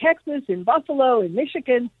in Texas, in Buffalo, in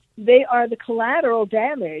Michigan, they are the collateral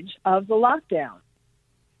damage of the lockdown.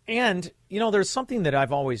 And, there's something that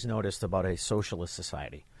I've always noticed about a socialist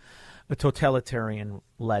society, a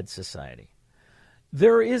totalitarian-led society.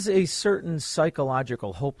 There is a certain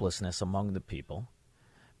psychological hopelessness among the people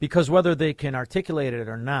because whether they can articulate it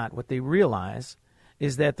or not, what they realize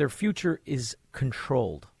is that their future is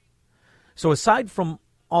controlled. So aside from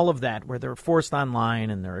all of that, where they're forced online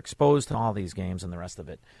and they're exposed to all these games and the rest of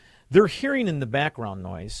it, they're hearing in the background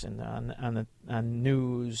noise and on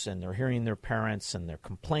news, and they're hearing their parents, and they're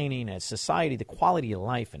complaining as society, the quality of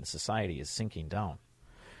life in society is sinking down.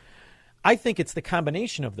 I think it's the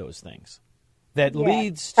combination of those things that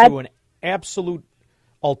leads to an absolute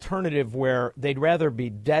alternative where they'd rather be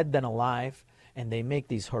dead than alive, and they make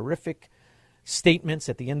these horrific statements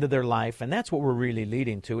at the end of their life, and that's what we're really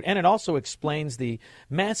leading to. And it also explains the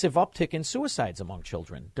massive uptick in suicides among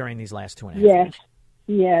children during these last 2.5 years.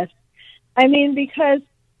 Yes. I mean, because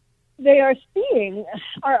they are seeing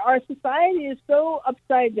our society is so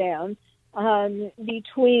upside down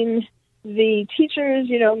between the teachers,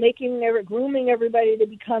 grooming everybody to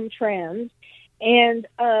become trans, and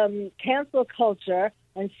cancel culture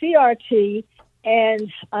and CRT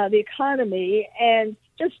and the economy and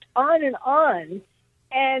just on and on.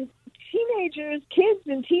 And kids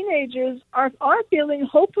and teenagers are feeling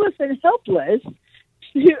hopeless and helpless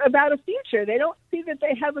about a future. They don't see that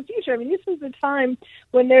they have a future. I mean, this is the time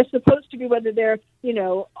when they're supposed to be, whether they're,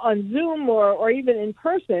 on Zoom or even in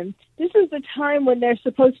person, this is the time when they're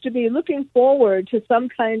supposed to be looking forward to some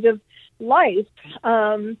kind of life,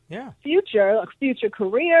 future, a future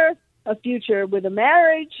career, a future with a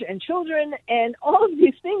marriage and children, and all of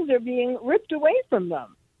these things are being ripped away from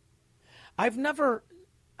them. I've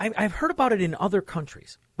heard about it in other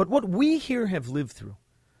countries, but what we here have lived through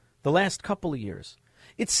the last couple of years,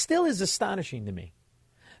 it still is astonishing to me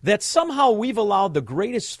that somehow we've allowed the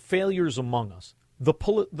greatest failures among us,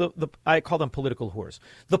 I call them political whores,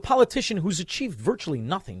 the politician who's achieved virtually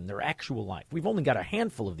nothing in their actual life. We've only got a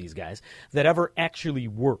handful of these guys that ever actually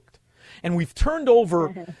worked. And we've turned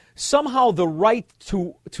over somehow the right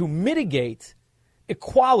to mitigate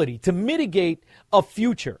equality, to mitigate a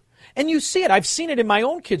future. And you see it. I've seen it in my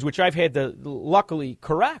own kids, which I've had to luckily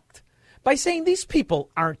correct, by saying these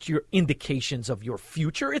people aren't your indications of your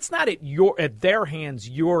future. It's not at their hands,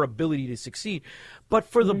 your ability to succeed. But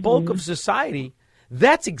for the bulk of society,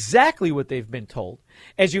 that's exactly what they've been told.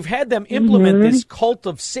 As you've had them implement this cult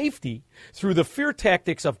of safety through the fear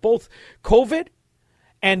tactics of both COVID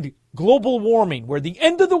and global warming, where the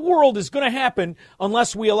end of the world is going to happen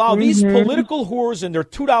unless we allow these political whores and their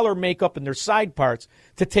 $2 makeup and their side parts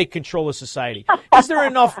to take control of society. Is there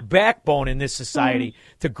enough backbone in this society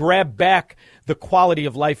to grab back the quality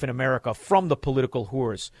of life in America from the political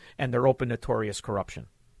whores and their open, notorious corruption?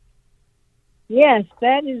 Yes,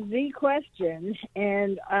 that is the question.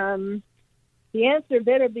 And the answer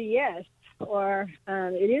better be yes, or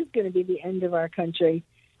it is going to be the end of our country.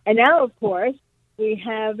 And now, of course, we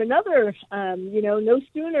have another, no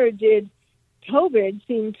sooner did COVID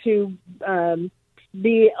seem to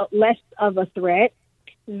be less of a threat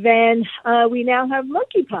than we now have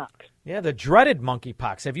monkeypox. Yeah, the dreaded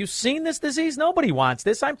monkeypox. Have you seen this disease? Nobody wants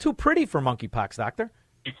this. I'm too pretty for monkeypox, doctor.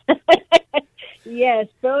 Yes,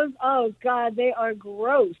 those, oh, God, they are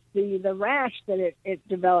gross. The rash that it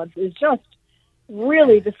develops is just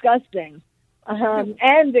really disgusting.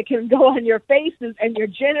 And it can go on your faces and your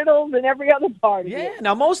genitals and every other part of you.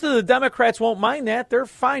 Now most of the Democrats won't mind that. They're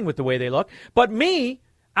fine with the way they look. But me,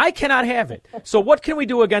 I cannot have it. So what can we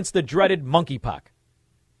do against the dreaded monkeypox?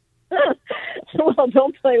 Well,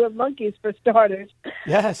 don't play with monkeys for starters.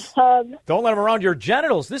 Yes. Don't let them around your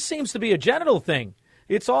genitals. This seems to be a genital thing.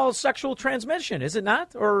 It's all sexual transmission, is it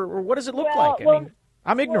not? Or what does it look like? I mean,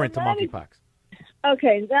 I'm ignorant to monkeypox.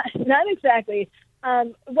 Okay, not exactly.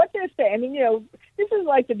 What they're saying, I mean, this is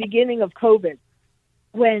like the beginning of COVID.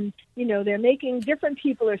 when, they're making different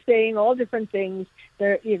people are saying all different things.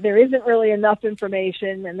 There isn't really enough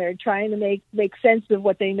information, and they're trying to make sense of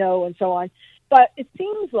what they know and so on. But it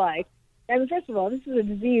seems like, first of all, this is a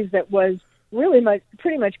disease that was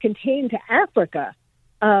pretty much contained to Africa.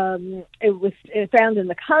 It was found in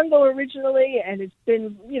the Congo originally, and it's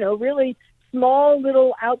been, really small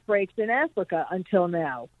little outbreaks in Africa until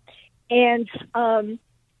now. And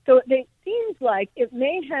so it seems like it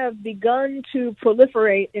may have begun to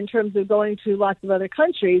proliferate in terms of going to lots of other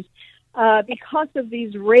countries because of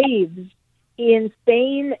these raids in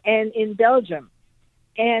Spain and in Belgium.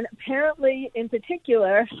 And apparently, in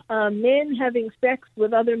particular, men having sex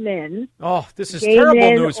with other men. Oh, this is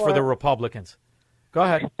terrible news for the Republicans. Go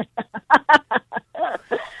ahead.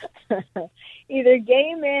 Either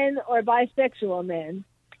gay men or bisexual men.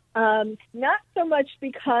 Not so much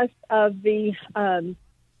because of the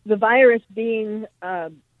virus being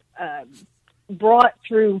brought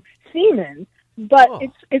through semen, but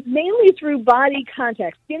it's mainly through body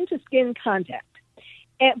contact, skin to skin contact.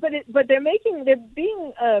 But they're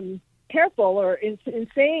being careful or in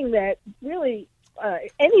saying that really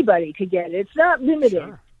anybody could get it. It's not limited.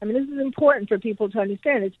 Sure. This is important for people to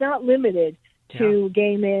understand. It's not limited to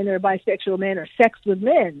gay men or bisexual men or sex with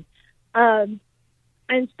men. And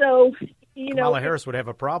so, Kamala Harris would have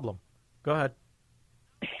a problem. Go ahead.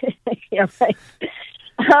 Yeah, right.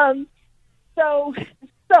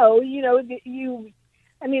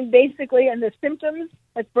 Basically, and the symptoms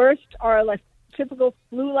at first are like typical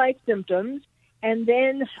flu-like symptoms, and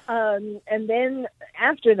then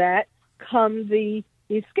after that come these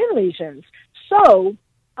skin lesions. So,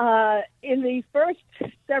 in the first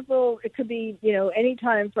several, it could be any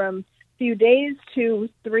time from a few days to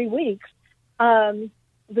 3 weeks.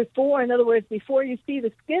 Before you see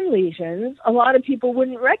the skin lesions, a lot of people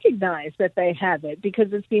wouldn't recognize that they have it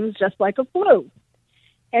because it seems just like a flu.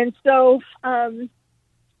 And so,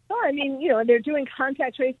 they're doing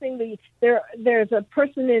contact tracing. There's a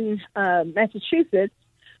person in Massachusetts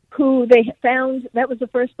who they found, that was the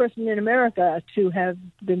first person in America to have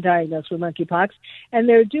been diagnosed with monkeypox, and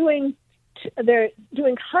they're doing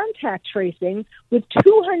contact tracing with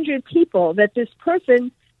 200 people that this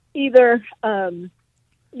person either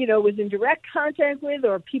was in direct contact with,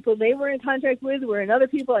 or people they were in contact with were in other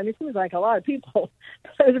people. It seems like a lot of people.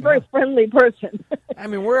 But it was a very friendly person.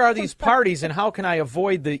 Where are these parties, and how can I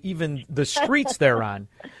avoid even the streets they're on?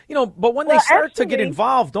 But when they start to get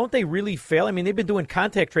involved, don't they really fail? They've been doing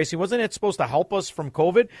contact tracing. Wasn't it supposed to help us from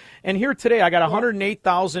COVID? And here today, I got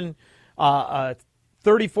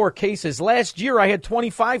 108,034 cases. Last year, I had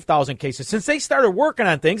 25,000 cases. Since they started working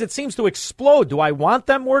on things, it seems to explode. Do I want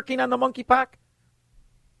them working on the monkeypox?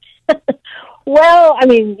 Well,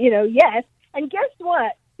 yes. And guess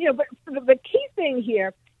what? But the key thing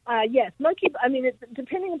here, yes, it's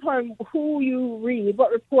depending upon who you read,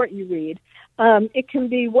 what report you read, it can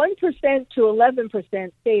be 1% to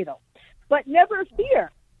 11% fatal. But never fear,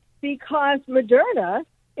 because Moderna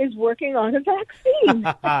is working on a vaccine.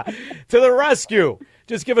 To the rescue.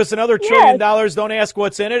 Just give us another $1 trillion. Don't ask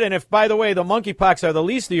what's in it. And if, by the way, the monkeypox are the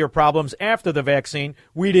least of your problems after the vaccine,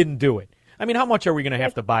 we didn't do it. How much are we going to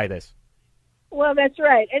have to buy this? Well, that's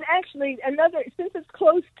right. And actually, since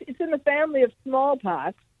it's in the family of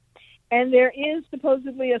smallpox, and there is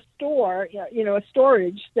supposedly a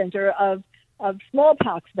storage center of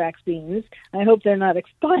smallpox vaccines. I hope they're not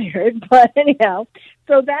expired, but anyhow,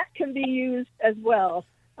 so that can be used as well.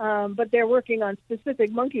 But they're working on specific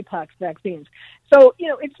monkeypox vaccines. So,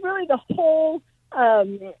 it's really the whole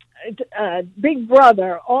Big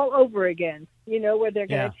Brother all over again, where they're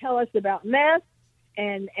going to tell us about masks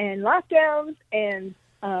and lockdowns and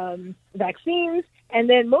vaccines. And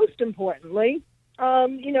then most importantly,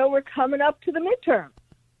 we're coming up to the midterm.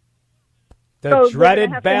 The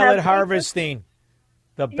dreaded ballot harvesting.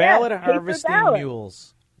 The ballot harvesting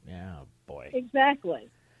mules. Yeah, boy. Exactly.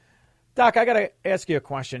 Doc, I got to ask you a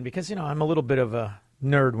question because, I'm a little bit of a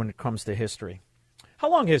nerd when it comes to history. How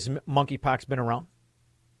long has monkeypox been around?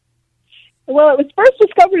 Well, it was first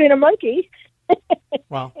discovered in a monkey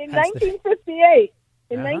well, in 1958.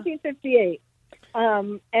 In 1958.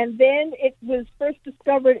 And then it was first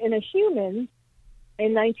discovered in a human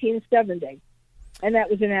in 1970. And that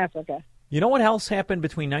was in Africa. You know what else happened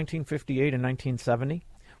between 1958 and 1970?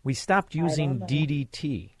 We stopped using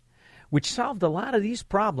DDT, which solved a lot of these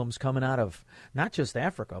problems coming out of not just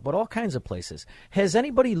Africa, but all kinds of places. Has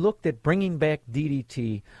anybody looked at bringing back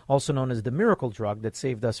DDT, also known as the miracle drug that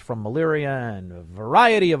saved us from malaria and a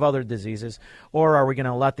variety of other diseases? Or are we going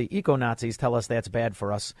to let the eco-Nazis tell us that's bad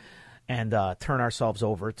for us and turn ourselves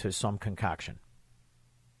over to some concoction?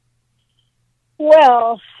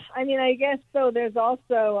 Well, I mean, I guess so. There's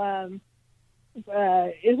also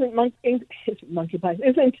isn't monkeypox?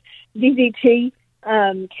 Isn't DDT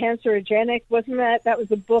cancerogenic? Wasn't that was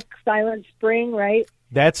the book Silent Spring, right?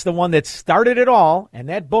 That's the one that started it all, and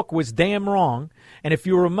that book was damn wrong. And if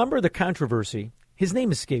you remember the controversy, his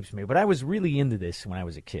name escapes me, but I was really into this when I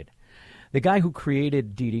was a kid. The guy who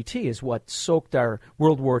created DDT is what soaked our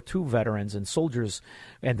World War II veterans and soldiers,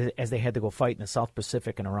 and as they had to go fight in the South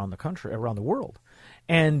Pacific and around the country, around the world.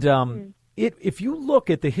 And if you look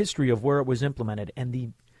at the history of where it was implemented and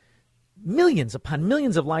the millions upon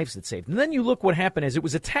millions of lives it saved, and then you look what happened as it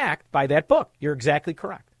was attacked by that book. You're exactly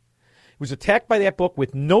correct. It was attacked by that book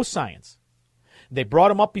with no science. They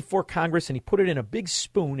brought him up before Congress, and he put it in a big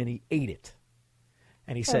spoon, and he ate it.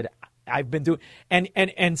 And he said, I've been doing,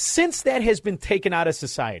 and since that has been taken out of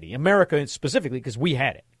society, America specifically, because we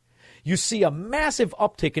had it, you see a massive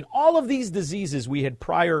uptick in all of these diseases we had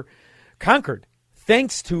prior conquered,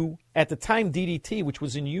 thanks to, at the time, DDT, which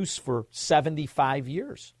was in use for 75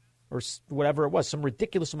 years, or whatever it was, some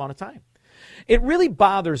ridiculous amount of time. It really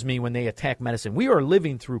bothers me when they attack medicine. We are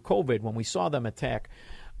living through COVID when we saw them attack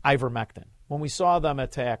ivermectin, when we saw them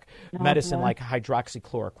attack medicine like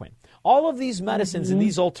hydroxychloroquine. All of these medicines and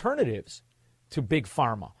these alternatives to big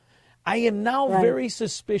pharma. I am now very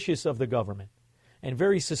suspicious of the government and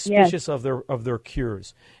very suspicious of their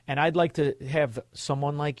cures. And I'd like to have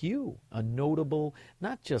someone like you, a notable,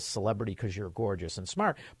 not just celebrity because you're gorgeous and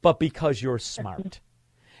smart, but because you're smart.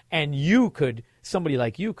 And somebody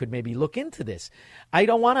like you could maybe look into this. I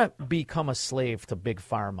don't want to become a slave to big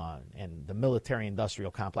pharma and the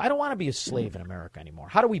military-industrial complex. I don't want to be a slave in America anymore.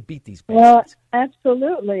 How do we beat these bastards? Well,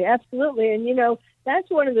 absolutely. And, that's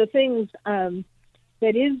one of the things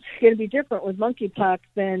that is going to be different with monkeypox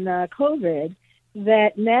than COVID,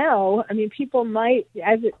 that now, I mean, people might,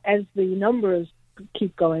 as the numbers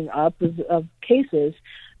keep going up of cases,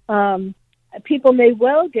 people may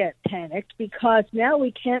well get panicked because now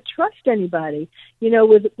we can't trust anybody.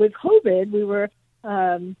 With COVID, we were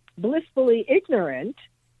blissfully ignorant,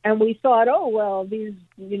 and we thought, oh, well, these,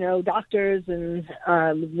 doctors and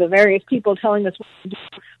the various people telling us what to do,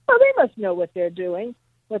 well, they must know what they're doing,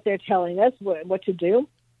 what they're telling us, what to do.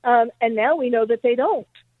 And now we know that they don't.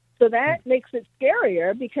 So that makes it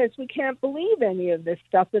scarier because we can't believe any of this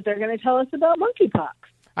stuff that they're going to tell us about monkeypox.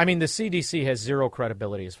 I mean, the CDC has zero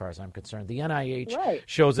credibility as far as I'm concerned. The NIH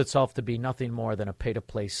shows itself to be nothing more than a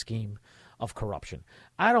pay-to-play scheme of corruption.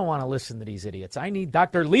 I don't want to listen to these idiots. I need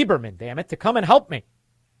Dr. Lieberman, damn it, to come and help me.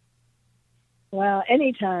 Well,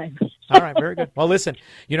 anytime. All right, very good. Well, listen,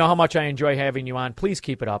 you know how much I enjoy having you on. Please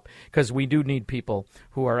keep it up, because we do need people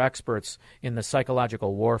who are experts in the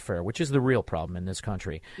psychological warfare, which is the real problem in this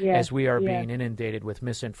country, as we are being inundated with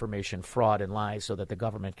misinformation, fraud, and lies so that the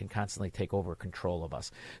government can constantly take over control of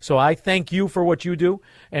us. So I thank you for what you do,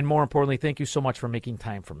 and more importantly, thank you so much for making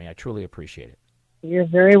time for me. I truly appreciate it. You're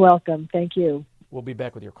very welcome. Thank you. We'll be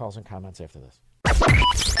back with your calls and comments after this.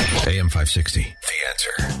 AM 560, The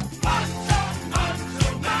Answer.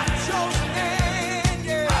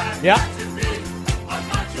 Yeah.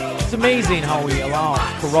 It's amazing how we allow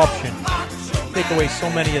corruption to take away so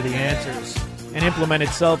many of the answers and implement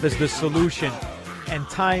itself as the solution. And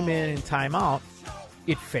time in and time out,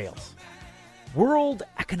 it fails. World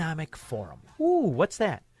Economic Forum. Ooh, what's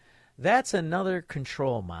that? That's another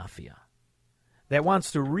control mafia that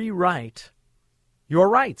wants to rewrite your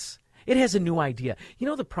rights. It has a new idea. You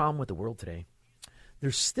know the problem with the world today?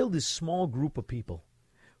 There's still this small group of people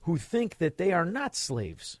who think that they are not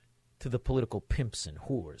slaves to the political pimps and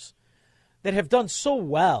whores that have done so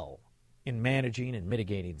well in managing and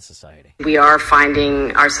mitigating society. We are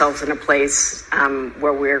finding ourselves in a place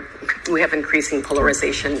where we have increasing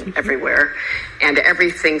polarization everywhere, and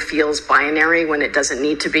everything feels binary when it doesn't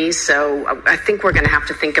need to be. So I think we're going to have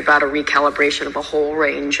to think about a recalibration of a whole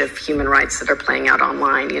range of human rights that are playing out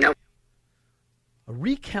online, A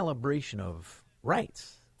recalibration of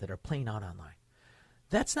rights that are playing out online.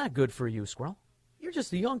 That's not good for you, Squirrel. You're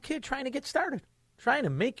just a young kid trying to get started, trying to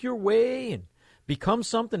make your way and become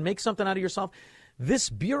something, make something out of yourself. This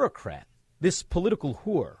bureaucrat, this political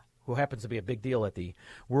whore, who happens to be a big deal at the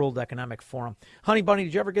World Economic Forum. Honey Bunny,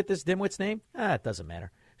 did you ever get this dimwit's name? It doesn't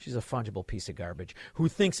matter. She's a fungible piece of garbage who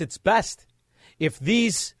thinks it's best if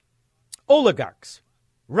these oligarchs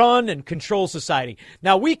run and control society.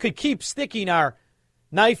 Now, we could keep sticking our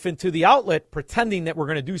knife into the outlet pretending that we're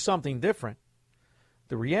going to do something different.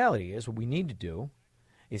 The reality is what we need to do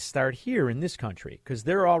is start here in this country because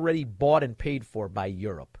they're already bought and paid for by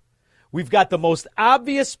Europe. We've got the most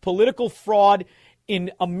obvious political fraud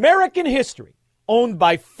in American history, owned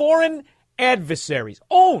by foreign adversaries,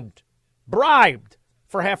 bribed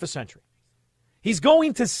for half a century. He's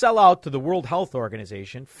going to sell out to the World Health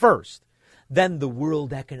Organization first, then the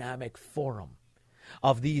World Economic Forum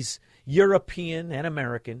of these European and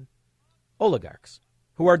American oligarchs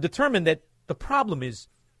who are determined that the problem is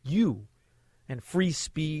you and free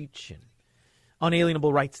speech and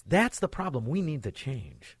unalienable rights. That's the problem. We need to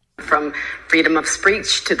change. From freedom of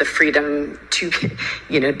speech to the freedom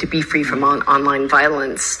to be free from online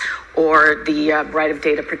violence, or the right of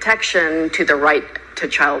data protection to the right to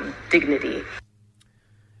child dignity.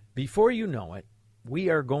 Before you know it, we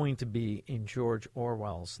are going to be in George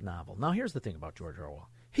Orwell's novel. Now, here's the thing about George Orwell.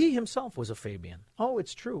 He himself was a Fabian. Oh,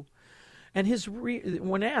 it's true. And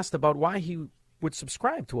when asked about why he would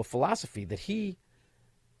subscribe to a philosophy that he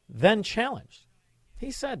then challenged,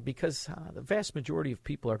 he said, because the vast majority of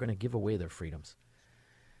people are going to give away their freedoms.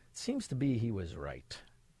 It seems to be he was right.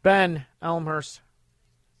 Ben Elmhurst.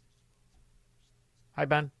 Hi,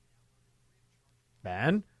 Ben.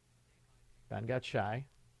 Ben got shy.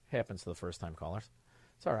 Happens to the first-time callers.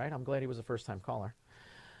 It's all right. I'm glad he was a first-time caller.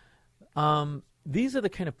 These are the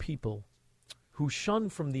kind of people who shun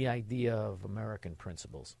from the idea of American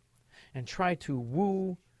principles and try to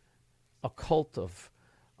woo a cult of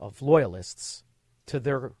loyalists to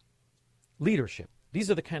their leadership.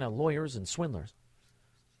 These are the kind of lawyers and swindlers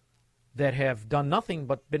that have done nothing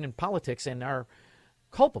but been in politics and are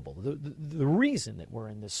culpable, the reason that we're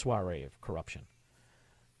in this soiree of corruption.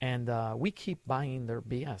 And we keep buying their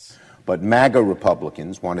BS. But MAGA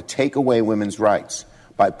Republicans want to take away women's rights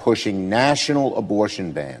by pushing national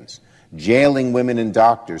abortion bans, jailing women and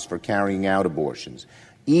doctors for carrying out abortions,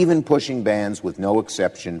 even pushing bans with no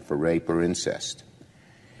exception for rape or incest.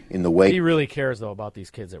 In the way he really cares, though, about these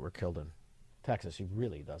kids that were killed in Texas. He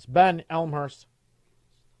really does. Ben Elmhurst.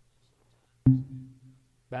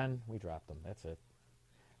 Ben, we dropped him. That's it.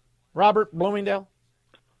 Robert Bloomingdale.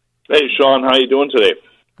 Hey, Sean, how you doing today?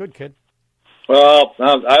 Good, kid. Well,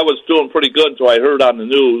 I was doing pretty good until I heard on the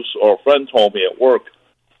news, or a friend told me at work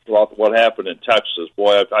about what happened in Texas.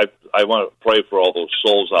 Boy, I want to pray for all those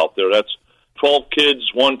souls out there. That's 12 kids,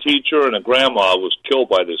 one teacher, and a grandma was killed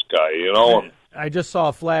by this guy, you know. I just saw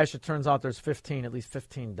a flash. It turns out there's at least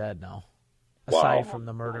 15 dead now, aside from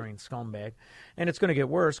the murdering scumbag. And it's going to get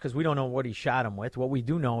worse because we don't know what he shot him with. What we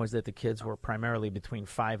do know is that the kids were primarily between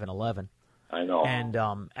 5 and 11. I know. And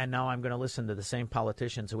now I'm going to listen to the same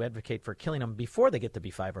politicians who advocate for killing them before they get to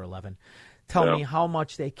be 5 or 11 tell me how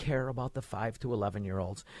much they care about the 5 to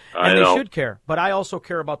 11-year-olds. And they should care. But I also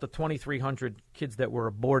care about the 2,300 kids that were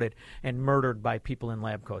aborted and murdered by people in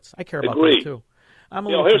lab coats. I care about them, too. I'm a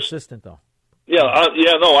little consistent, though. Yeah,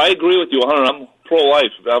 no, I agree with you 100. I'm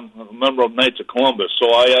pro-life. I'm a member of Knights of Columbus,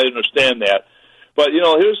 so I understand that. But, you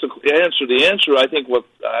know, here's the answer. The answer, I think, with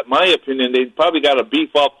my opinion, they probably got to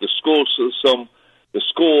beef up the school system, the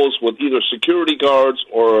schools with either security guards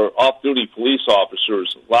or off-duty police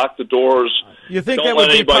officers. Lock the doors. You think Don't that let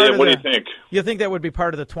would be anybody part in. of What do you think? You think that would be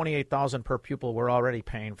part of the $28,000 per pupil we're already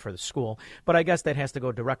paying for the school? But I guess that has to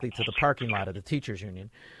go directly to the parking lot of the teachers'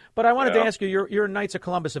 union. But I wanted to ask you, you're Knights of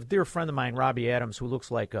Columbus. A dear friend of mine, Robbie Adams, who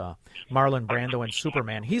looks like Marlon Brando and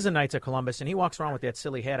Superman, he's a Knights of Columbus, and he walks around with that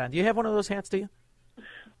silly hat on. Do you have one of those hats, do you?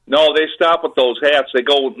 No, they stop with those hats. They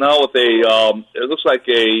go now with it looks like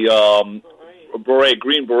a beret,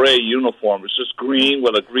 green beret uniform. It's just green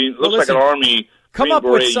with a green, looks like an army. Come up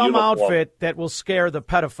with some uniform. outfit that will scare the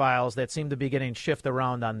pedophiles that seem to be getting shifted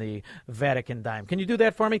around on the Vatican dime. Can you do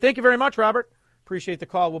that for me? Thank you very much, Robert. Appreciate the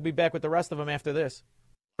call. We'll be back with the rest of them after this.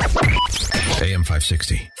 AM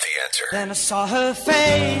 560, The Answer. Then I saw her face.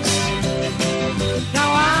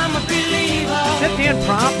 Now I'm a believer. Is that Dan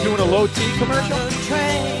Prompt doing a low T commercial?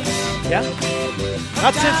 Yeah.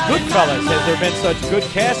 Not since Goodfellas has there been such good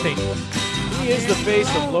casting. He is the face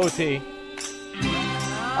of low T.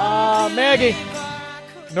 Maggie,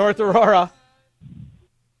 North Aurora.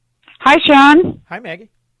 Hi, Sean. Hi, Maggie.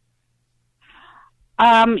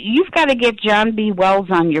 You've got to get John B. Wells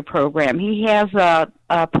on your program. He has a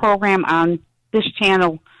program on this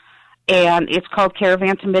channel, and it's called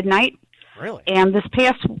Caravan to Midnight. Really? And this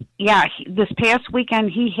past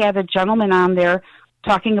weekend, he had a gentleman on there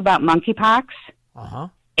talking about monkeypox. Uh-huh.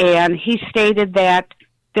 And he stated that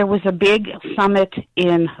there was a big summit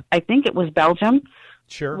in, I think it was Belgium,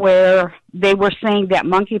 sure, where they were saying that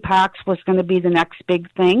monkeypox was going to be the next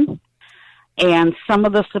big thing. And some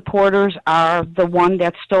of the supporters are the one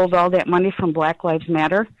that stole all that money from Black Lives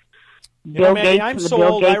Matter. Bill Gates. I'm so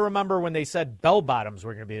old, I remember when they said bell bottoms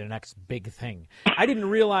were going to be the next big thing. I didn't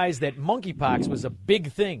realize that monkeypox was a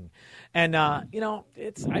big thing. And,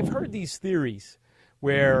 I've heard these theories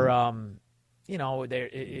where,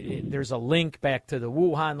 there's a link back to the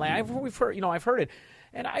Wuhan lab. I've heard it.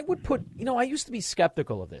 And I would put, I used to be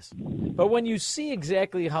skeptical of this. But when you see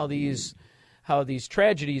exactly how these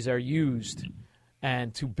tragedies are used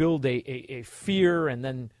and to build a fear, and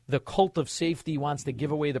then the cult of safety wants to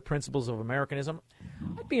give away the principles of Americanism,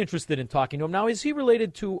 I'd be interested in talking to him. Now, is he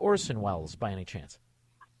related to Orson Welles by any chance?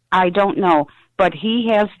 I don't know, but he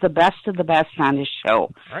has the best of the best on his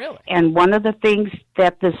show. Really? And one of the things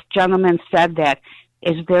that this gentleman said that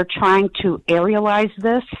is they're trying to aerialize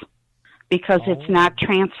this because it's not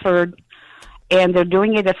transferred, and they're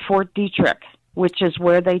doing it at Fort Detrick, which is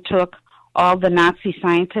where they took all the Nazi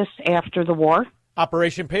scientists after the war.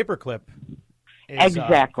 Operation Paperclip.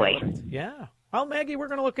 Exactly. Yeah. Well, Maggie, we're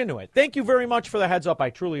going to look into it. Thank you very much for the heads up. I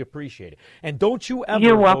truly appreciate it. And don't you ever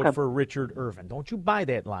You're vote welcome. for Richard Irvin. Don't you buy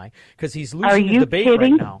that lie, because he's losing a debate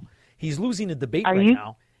right now. He's losing a debate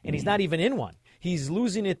now, and he's not even in one. He's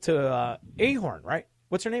losing it to Ahorn, right?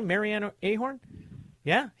 What's her name? Marianne Ahorn?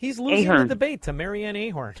 Yeah, he's losing the debate to Marianne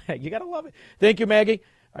Ahorn. You got to love it. Thank you, Maggie.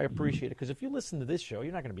 I appreciate it, because if you listen to this show,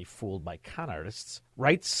 you're not going to be fooled by con artists.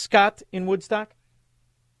 Right, Scott in Woodstock?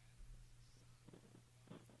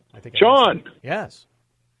 I think Sean. Yes.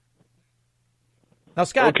 Now,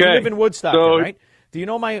 Scott, Okay. you live in Woodstock, So- right? Do you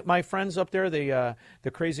know my friends up there, the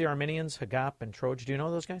crazy Armenians, Hagap and Troj? Do you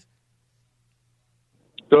know those guys?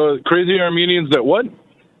 The crazy Armenians that what?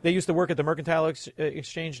 They used to work at the Mercantile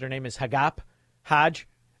Exchange. Their name is Hagap, Haj,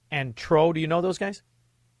 and Tro. Do you know those guys?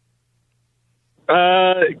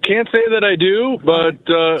 Can't say that I do,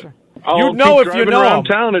 but You'd know if you know around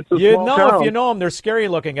them. town. It's a You'd small know town. if you know them. They're scary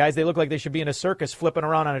looking guys. They look like they should be in a circus flipping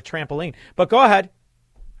around on a trampoline. But go ahead.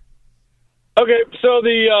 Okay, so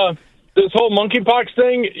the this whole monkeypox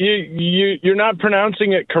thing, you're not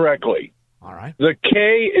pronouncing it correctly. All right. The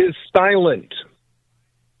K is silent.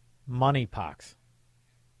 Moneypox.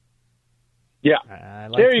 Yeah.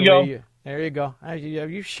 There you go. There you go. Are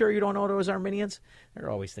you sure you don't know those Armenians? They're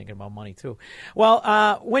always thinking about money, too.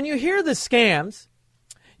 Well, when you hear the scams,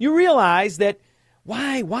 you realize that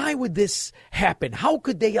why would this happen? How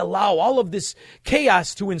could they allow all of this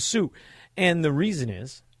chaos to ensue? And the reason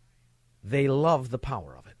is they love the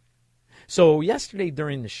power of it. So yesterday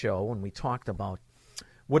during the show, when we talked about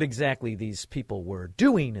what exactly these people were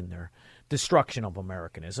doing in their destruction of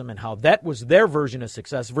Americanism and how that was their version of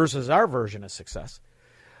success versus our version of success,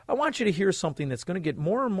 I want you to hear something that's going to get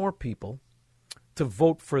more and more people to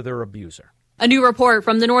vote for their abuser. A new report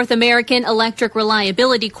from the North American Electric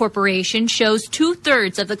Reliability Corporation shows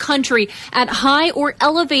 2/3 of the country at high or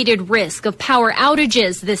elevated risk of power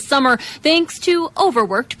outages this summer thanks to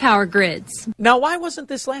overworked power grids. Now, why wasn't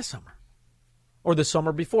this last summer or the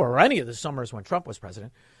summer before or any of the summers when Trump was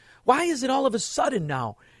president? Why is it all of a sudden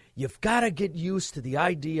now? You've got to get used to the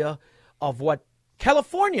idea of what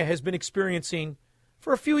California has been experiencing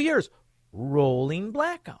for a few years, rolling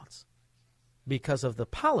blackouts, because of the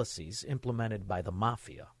policies implemented by the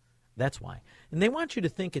mafia. That's why. And they want you to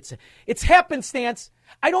think it's happenstance.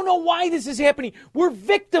 I don't know why this is happening. We're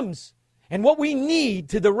victims. And what we need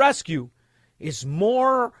to the rescue is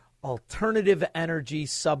more alternative energy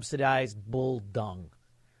subsidized bull dung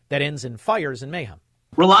that ends in fires and mayhem.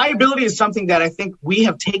 Reliability is something that I think we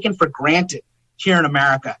have taken for granted here in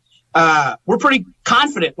America. We're pretty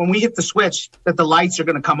confident when we hit the switch that the lights are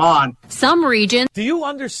going to come on. Some regions. Do you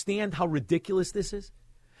understand how ridiculous this is?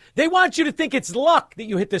 They want you to think it's luck that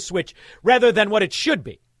you hit the switch rather than what it should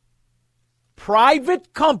be.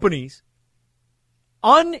 Private companies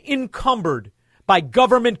unencumbered by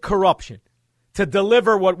government corruption to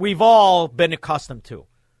deliver what we've all been accustomed to,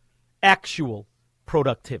 actual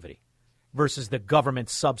productivity versus the government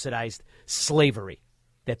subsidized slavery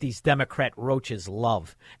that these Democrat roaches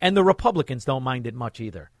love. And the Republicans don't mind it much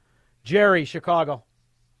either. Jerry, Chicago.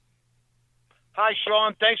 Hi,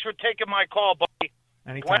 Sean. Thanks for taking my call, buddy.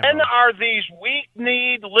 Anytime, when bro. are these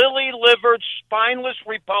weak-kneed, lily-livered, spineless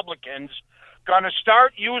Republicans going to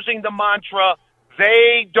start using the mantra,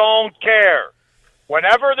 they don't care?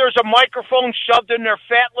 Whenever there's a microphone shoved in their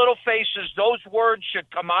fat little faces, those words should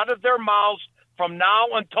come out of their mouths from now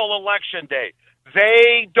until Election Day.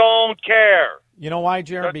 They don't care. You know why,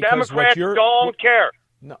 Jerry? The Because Democrats don't care.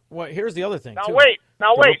 No, well, here's the other thing, Now too. wait.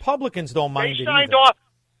 The Republicans don't mind They it signed either. off.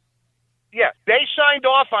 Yeah, they signed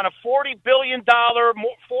off on a $40 billion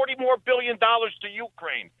to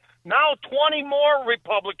Ukraine. Now 20 more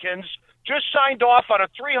Republicans just signed off on a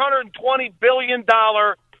 $320 billion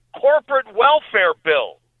corporate welfare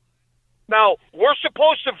bill. Now, we're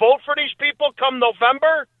supposed to vote for these people come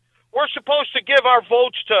November. We're supposed to give our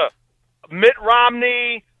votes to Mitt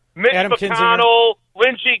Romney, Mitch Adam McConnell,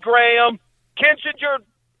 Lindsey Graham, Kinzinger,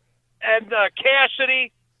 and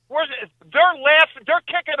Cassidy. They're laughing. They're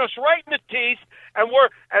kicking us right in the teeth, and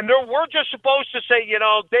we're just supposed to say,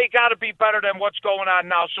 they got to be better than what's going on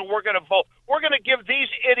now. So we're going to vote. We're going to give these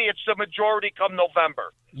idiots the majority come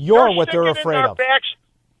November. You're what they're afraid of.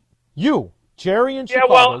 You, Jerry in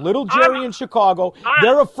Chicago, little Jerry in Chicago.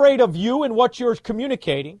 They're afraid of you and what you're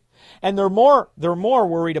communicating, and they're more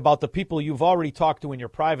worried about the people you've already talked to in your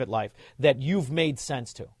private life that you've made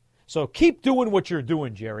sense to. So keep doing what you're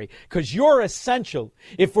doing, Jerry, because you're essential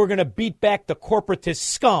if we're going to beat back the corporatist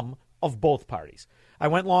scum of both parties. I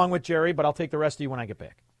went long with Jerry, but I'll take the rest of you when I get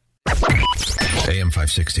back. AM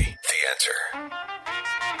 560, The Answer.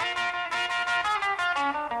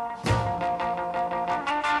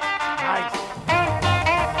 Nice.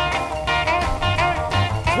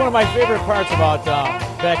 It's one of my favorite parts about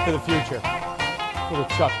Back to the Future. Little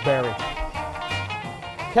Chuck Berry.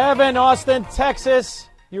 Kevin, Austin, Texas.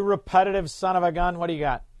 You repetitive son of a gun. What do you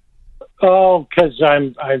got? Oh, because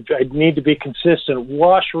I need to be consistent.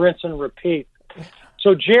 Wash, rinse, and repeat.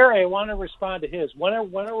 So, Jerry, I want to respond to his. When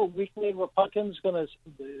are weekly Republicans going to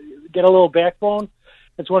get a little backbone?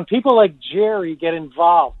 It's when people like Jerry get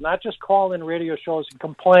involved, not just call in radio shows and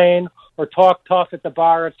complain or talk tough at the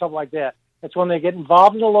bar and stuff like that. It's when they get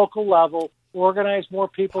involved at the local level, organize more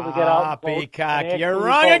people to get out and vote. Poppycock, you're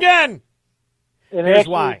wrong again. And here's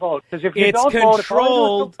why. If you it's don't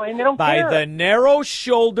controlled vote, by the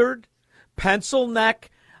narrow-shouldered,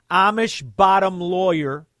 pencil-neck, Amish bottom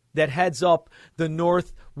lawyer that heads up the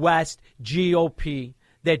Northwest GOP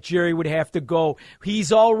that Jerry would have to go.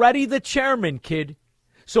 He's already the chairman, kid.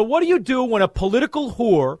 So what do you do when a political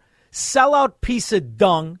whore, sellout piece of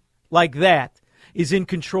dung like that is in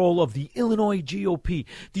control of the Illinois GOP?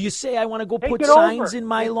 Do you say, I want to go put signs in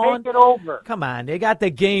my lawn? Take it over. Come on, they got the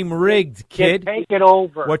game rigged, kid. Take it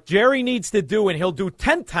over. What Jerry needs to do, and he'll do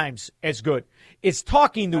 10 times as good, is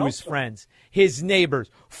talking to his friends, his neighbors,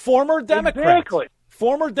 former Democrats. Exactly.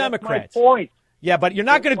 Former Democrats. That's my point. Yeah, but you're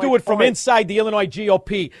not going to do it from inside the Illinois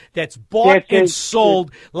GOP that's bought and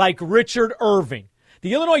sold like Richard Irving.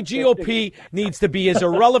 The Illinois GOP needs to be as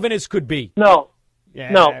irrelevant as could be. No. Yeah,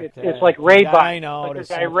 no, it's like Ray Biden. I know. Like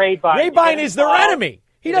the guy Ray Biden. Ray Biden is their enemy.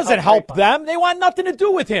 He doesn't help them. They want nothing to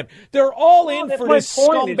do with him. They're all in for this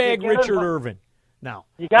scumbag Richard Irvin. No.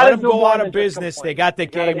 Let him go out of business. They got the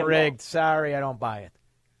game rigged. Sorry, I don't buy it.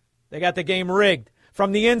 They got the game rigged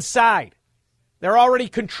from the inside. They're already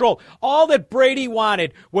controlled. All that Brady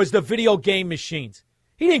wanted was the video game machines.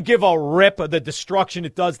 He didn't give a rip of the destruction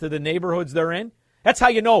it does to the neighborhoods they're in. That's how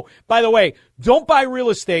you know. By the way, don't buy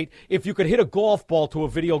real estate if you could hit a golf ball to a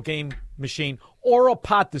video game machine or a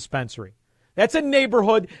pot dispensary. That's a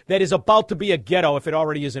neighborhood that is about to be a ghetto if it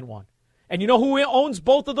already isn't one. And you know who owns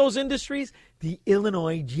both of those industries? The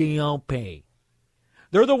Illinois GOP.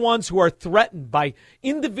 They're the ones who are threatened by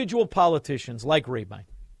individual politicians like Ray Biden,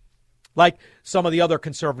 like some of the other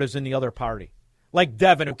conservatives in the other party, like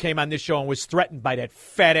Devin, who came on this show and was threatened by that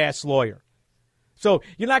fat-ass lawyer. So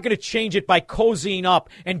you're not going to change it by cozying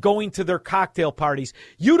up and going to their cocktail parties.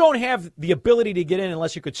 You don't have the ability to get in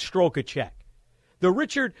unless you could stroke a check. The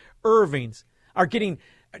Richard Irvings are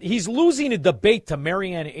he's losing a debate to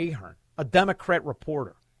Marianne Ahern, a Democrat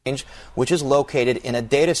reporter. Which is located in a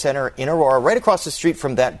data center in Aurora, right across the street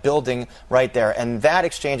from that building right there. And that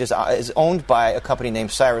exchange is owned by a company named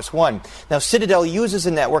CyrusOne. Now, Citadel uses the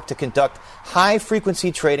network to conduct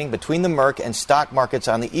high-frequency trading between the Merc and stock markets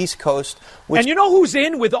on the East Coast. And you know who's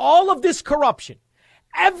in with all of this corruption?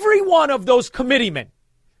 Every one of those committeemen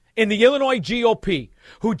in the Illinois GOP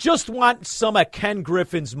who just want some of Ken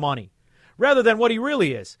Griffin's money, rather than what he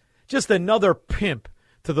really is, just another pimp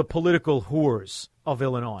to the political whores of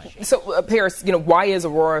Illinois. So, Paris, why is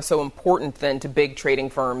Aurora so important then to big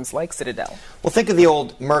trading firms like Citadel? Well, think of the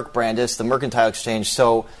old Merc Brandis, the Mercantile Exchange.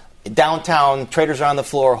 So downtown, traders are on the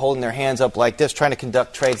floor holding their hands up like this, trying to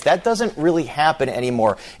conduct trades. That doesn't really happen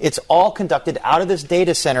anymore. It's all conducted out of this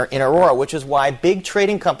data center in Aurora, which is why big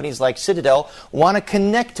trading companies like Citadel want to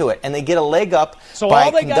connect to it, and they get a leg up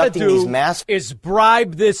by conducting these mass. Is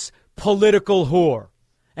bribe this political whore.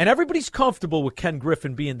 And everybody's comfortable with Ken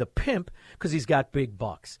Griffin being the pimp because he's got big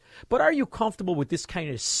bucks. But are you comfortable with this kind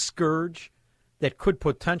of scourge that could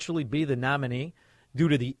potentially be the nominee due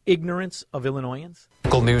to the ignorance of Illinoisans?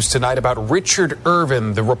 Local news tonight about Richard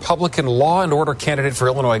Irvin, the Republican law and order candidate for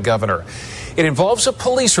Illinois governor. It involves a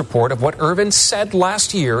police report of what Irvin said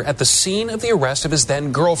last year at the scene of the arrest of his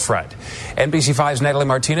then-girlfriend. NBC5's Natalie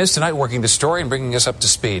Martinez tonight working the story and bringing us up to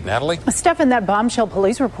speed. Natalie? Stefan, that bombshell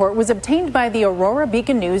police report was obtained by the Aurora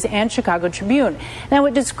Beacon News and Chicago Tribune. Now,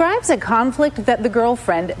 it describes a conflict that the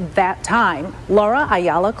girlfriend, that time, Laura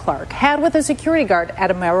Ayala Clark, had with a security guard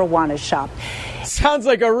at a marijuana shop. Sounds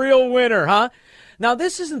like a real winner, huh? Now,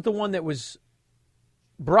 this isn't the one that was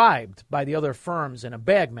bribed by the other firms and a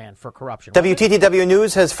bagman for corruption. WTTW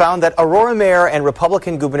News has found that Aurora Mayor and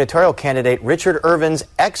Republican gubernatorial candidate Richard Irvin's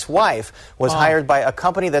ex-wife was hired by a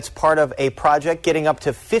company that's part of a project getting up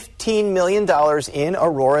to $15 million in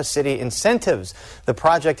Aurora City incentives. The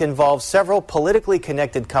project involves several politically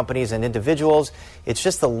connected companies and individuals. It's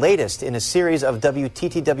just the latest in a series of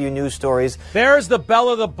WTTW News stories. There's the belle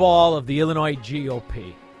of the ball of the Illinois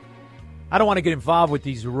GOP. I don't want to get involved with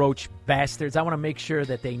these roach bastards. I want to make sure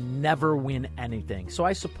that they never win anything. So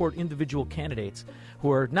I support individual candidates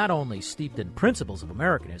who are not only steeped in principles of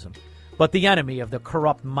Americanism, but the enemy of the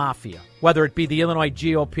corrupt mafia, whether it be the Illinois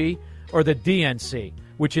GOP or the DNC,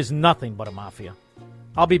 which is nothing but a mafia.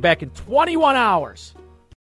 I'll be back in 21 hours.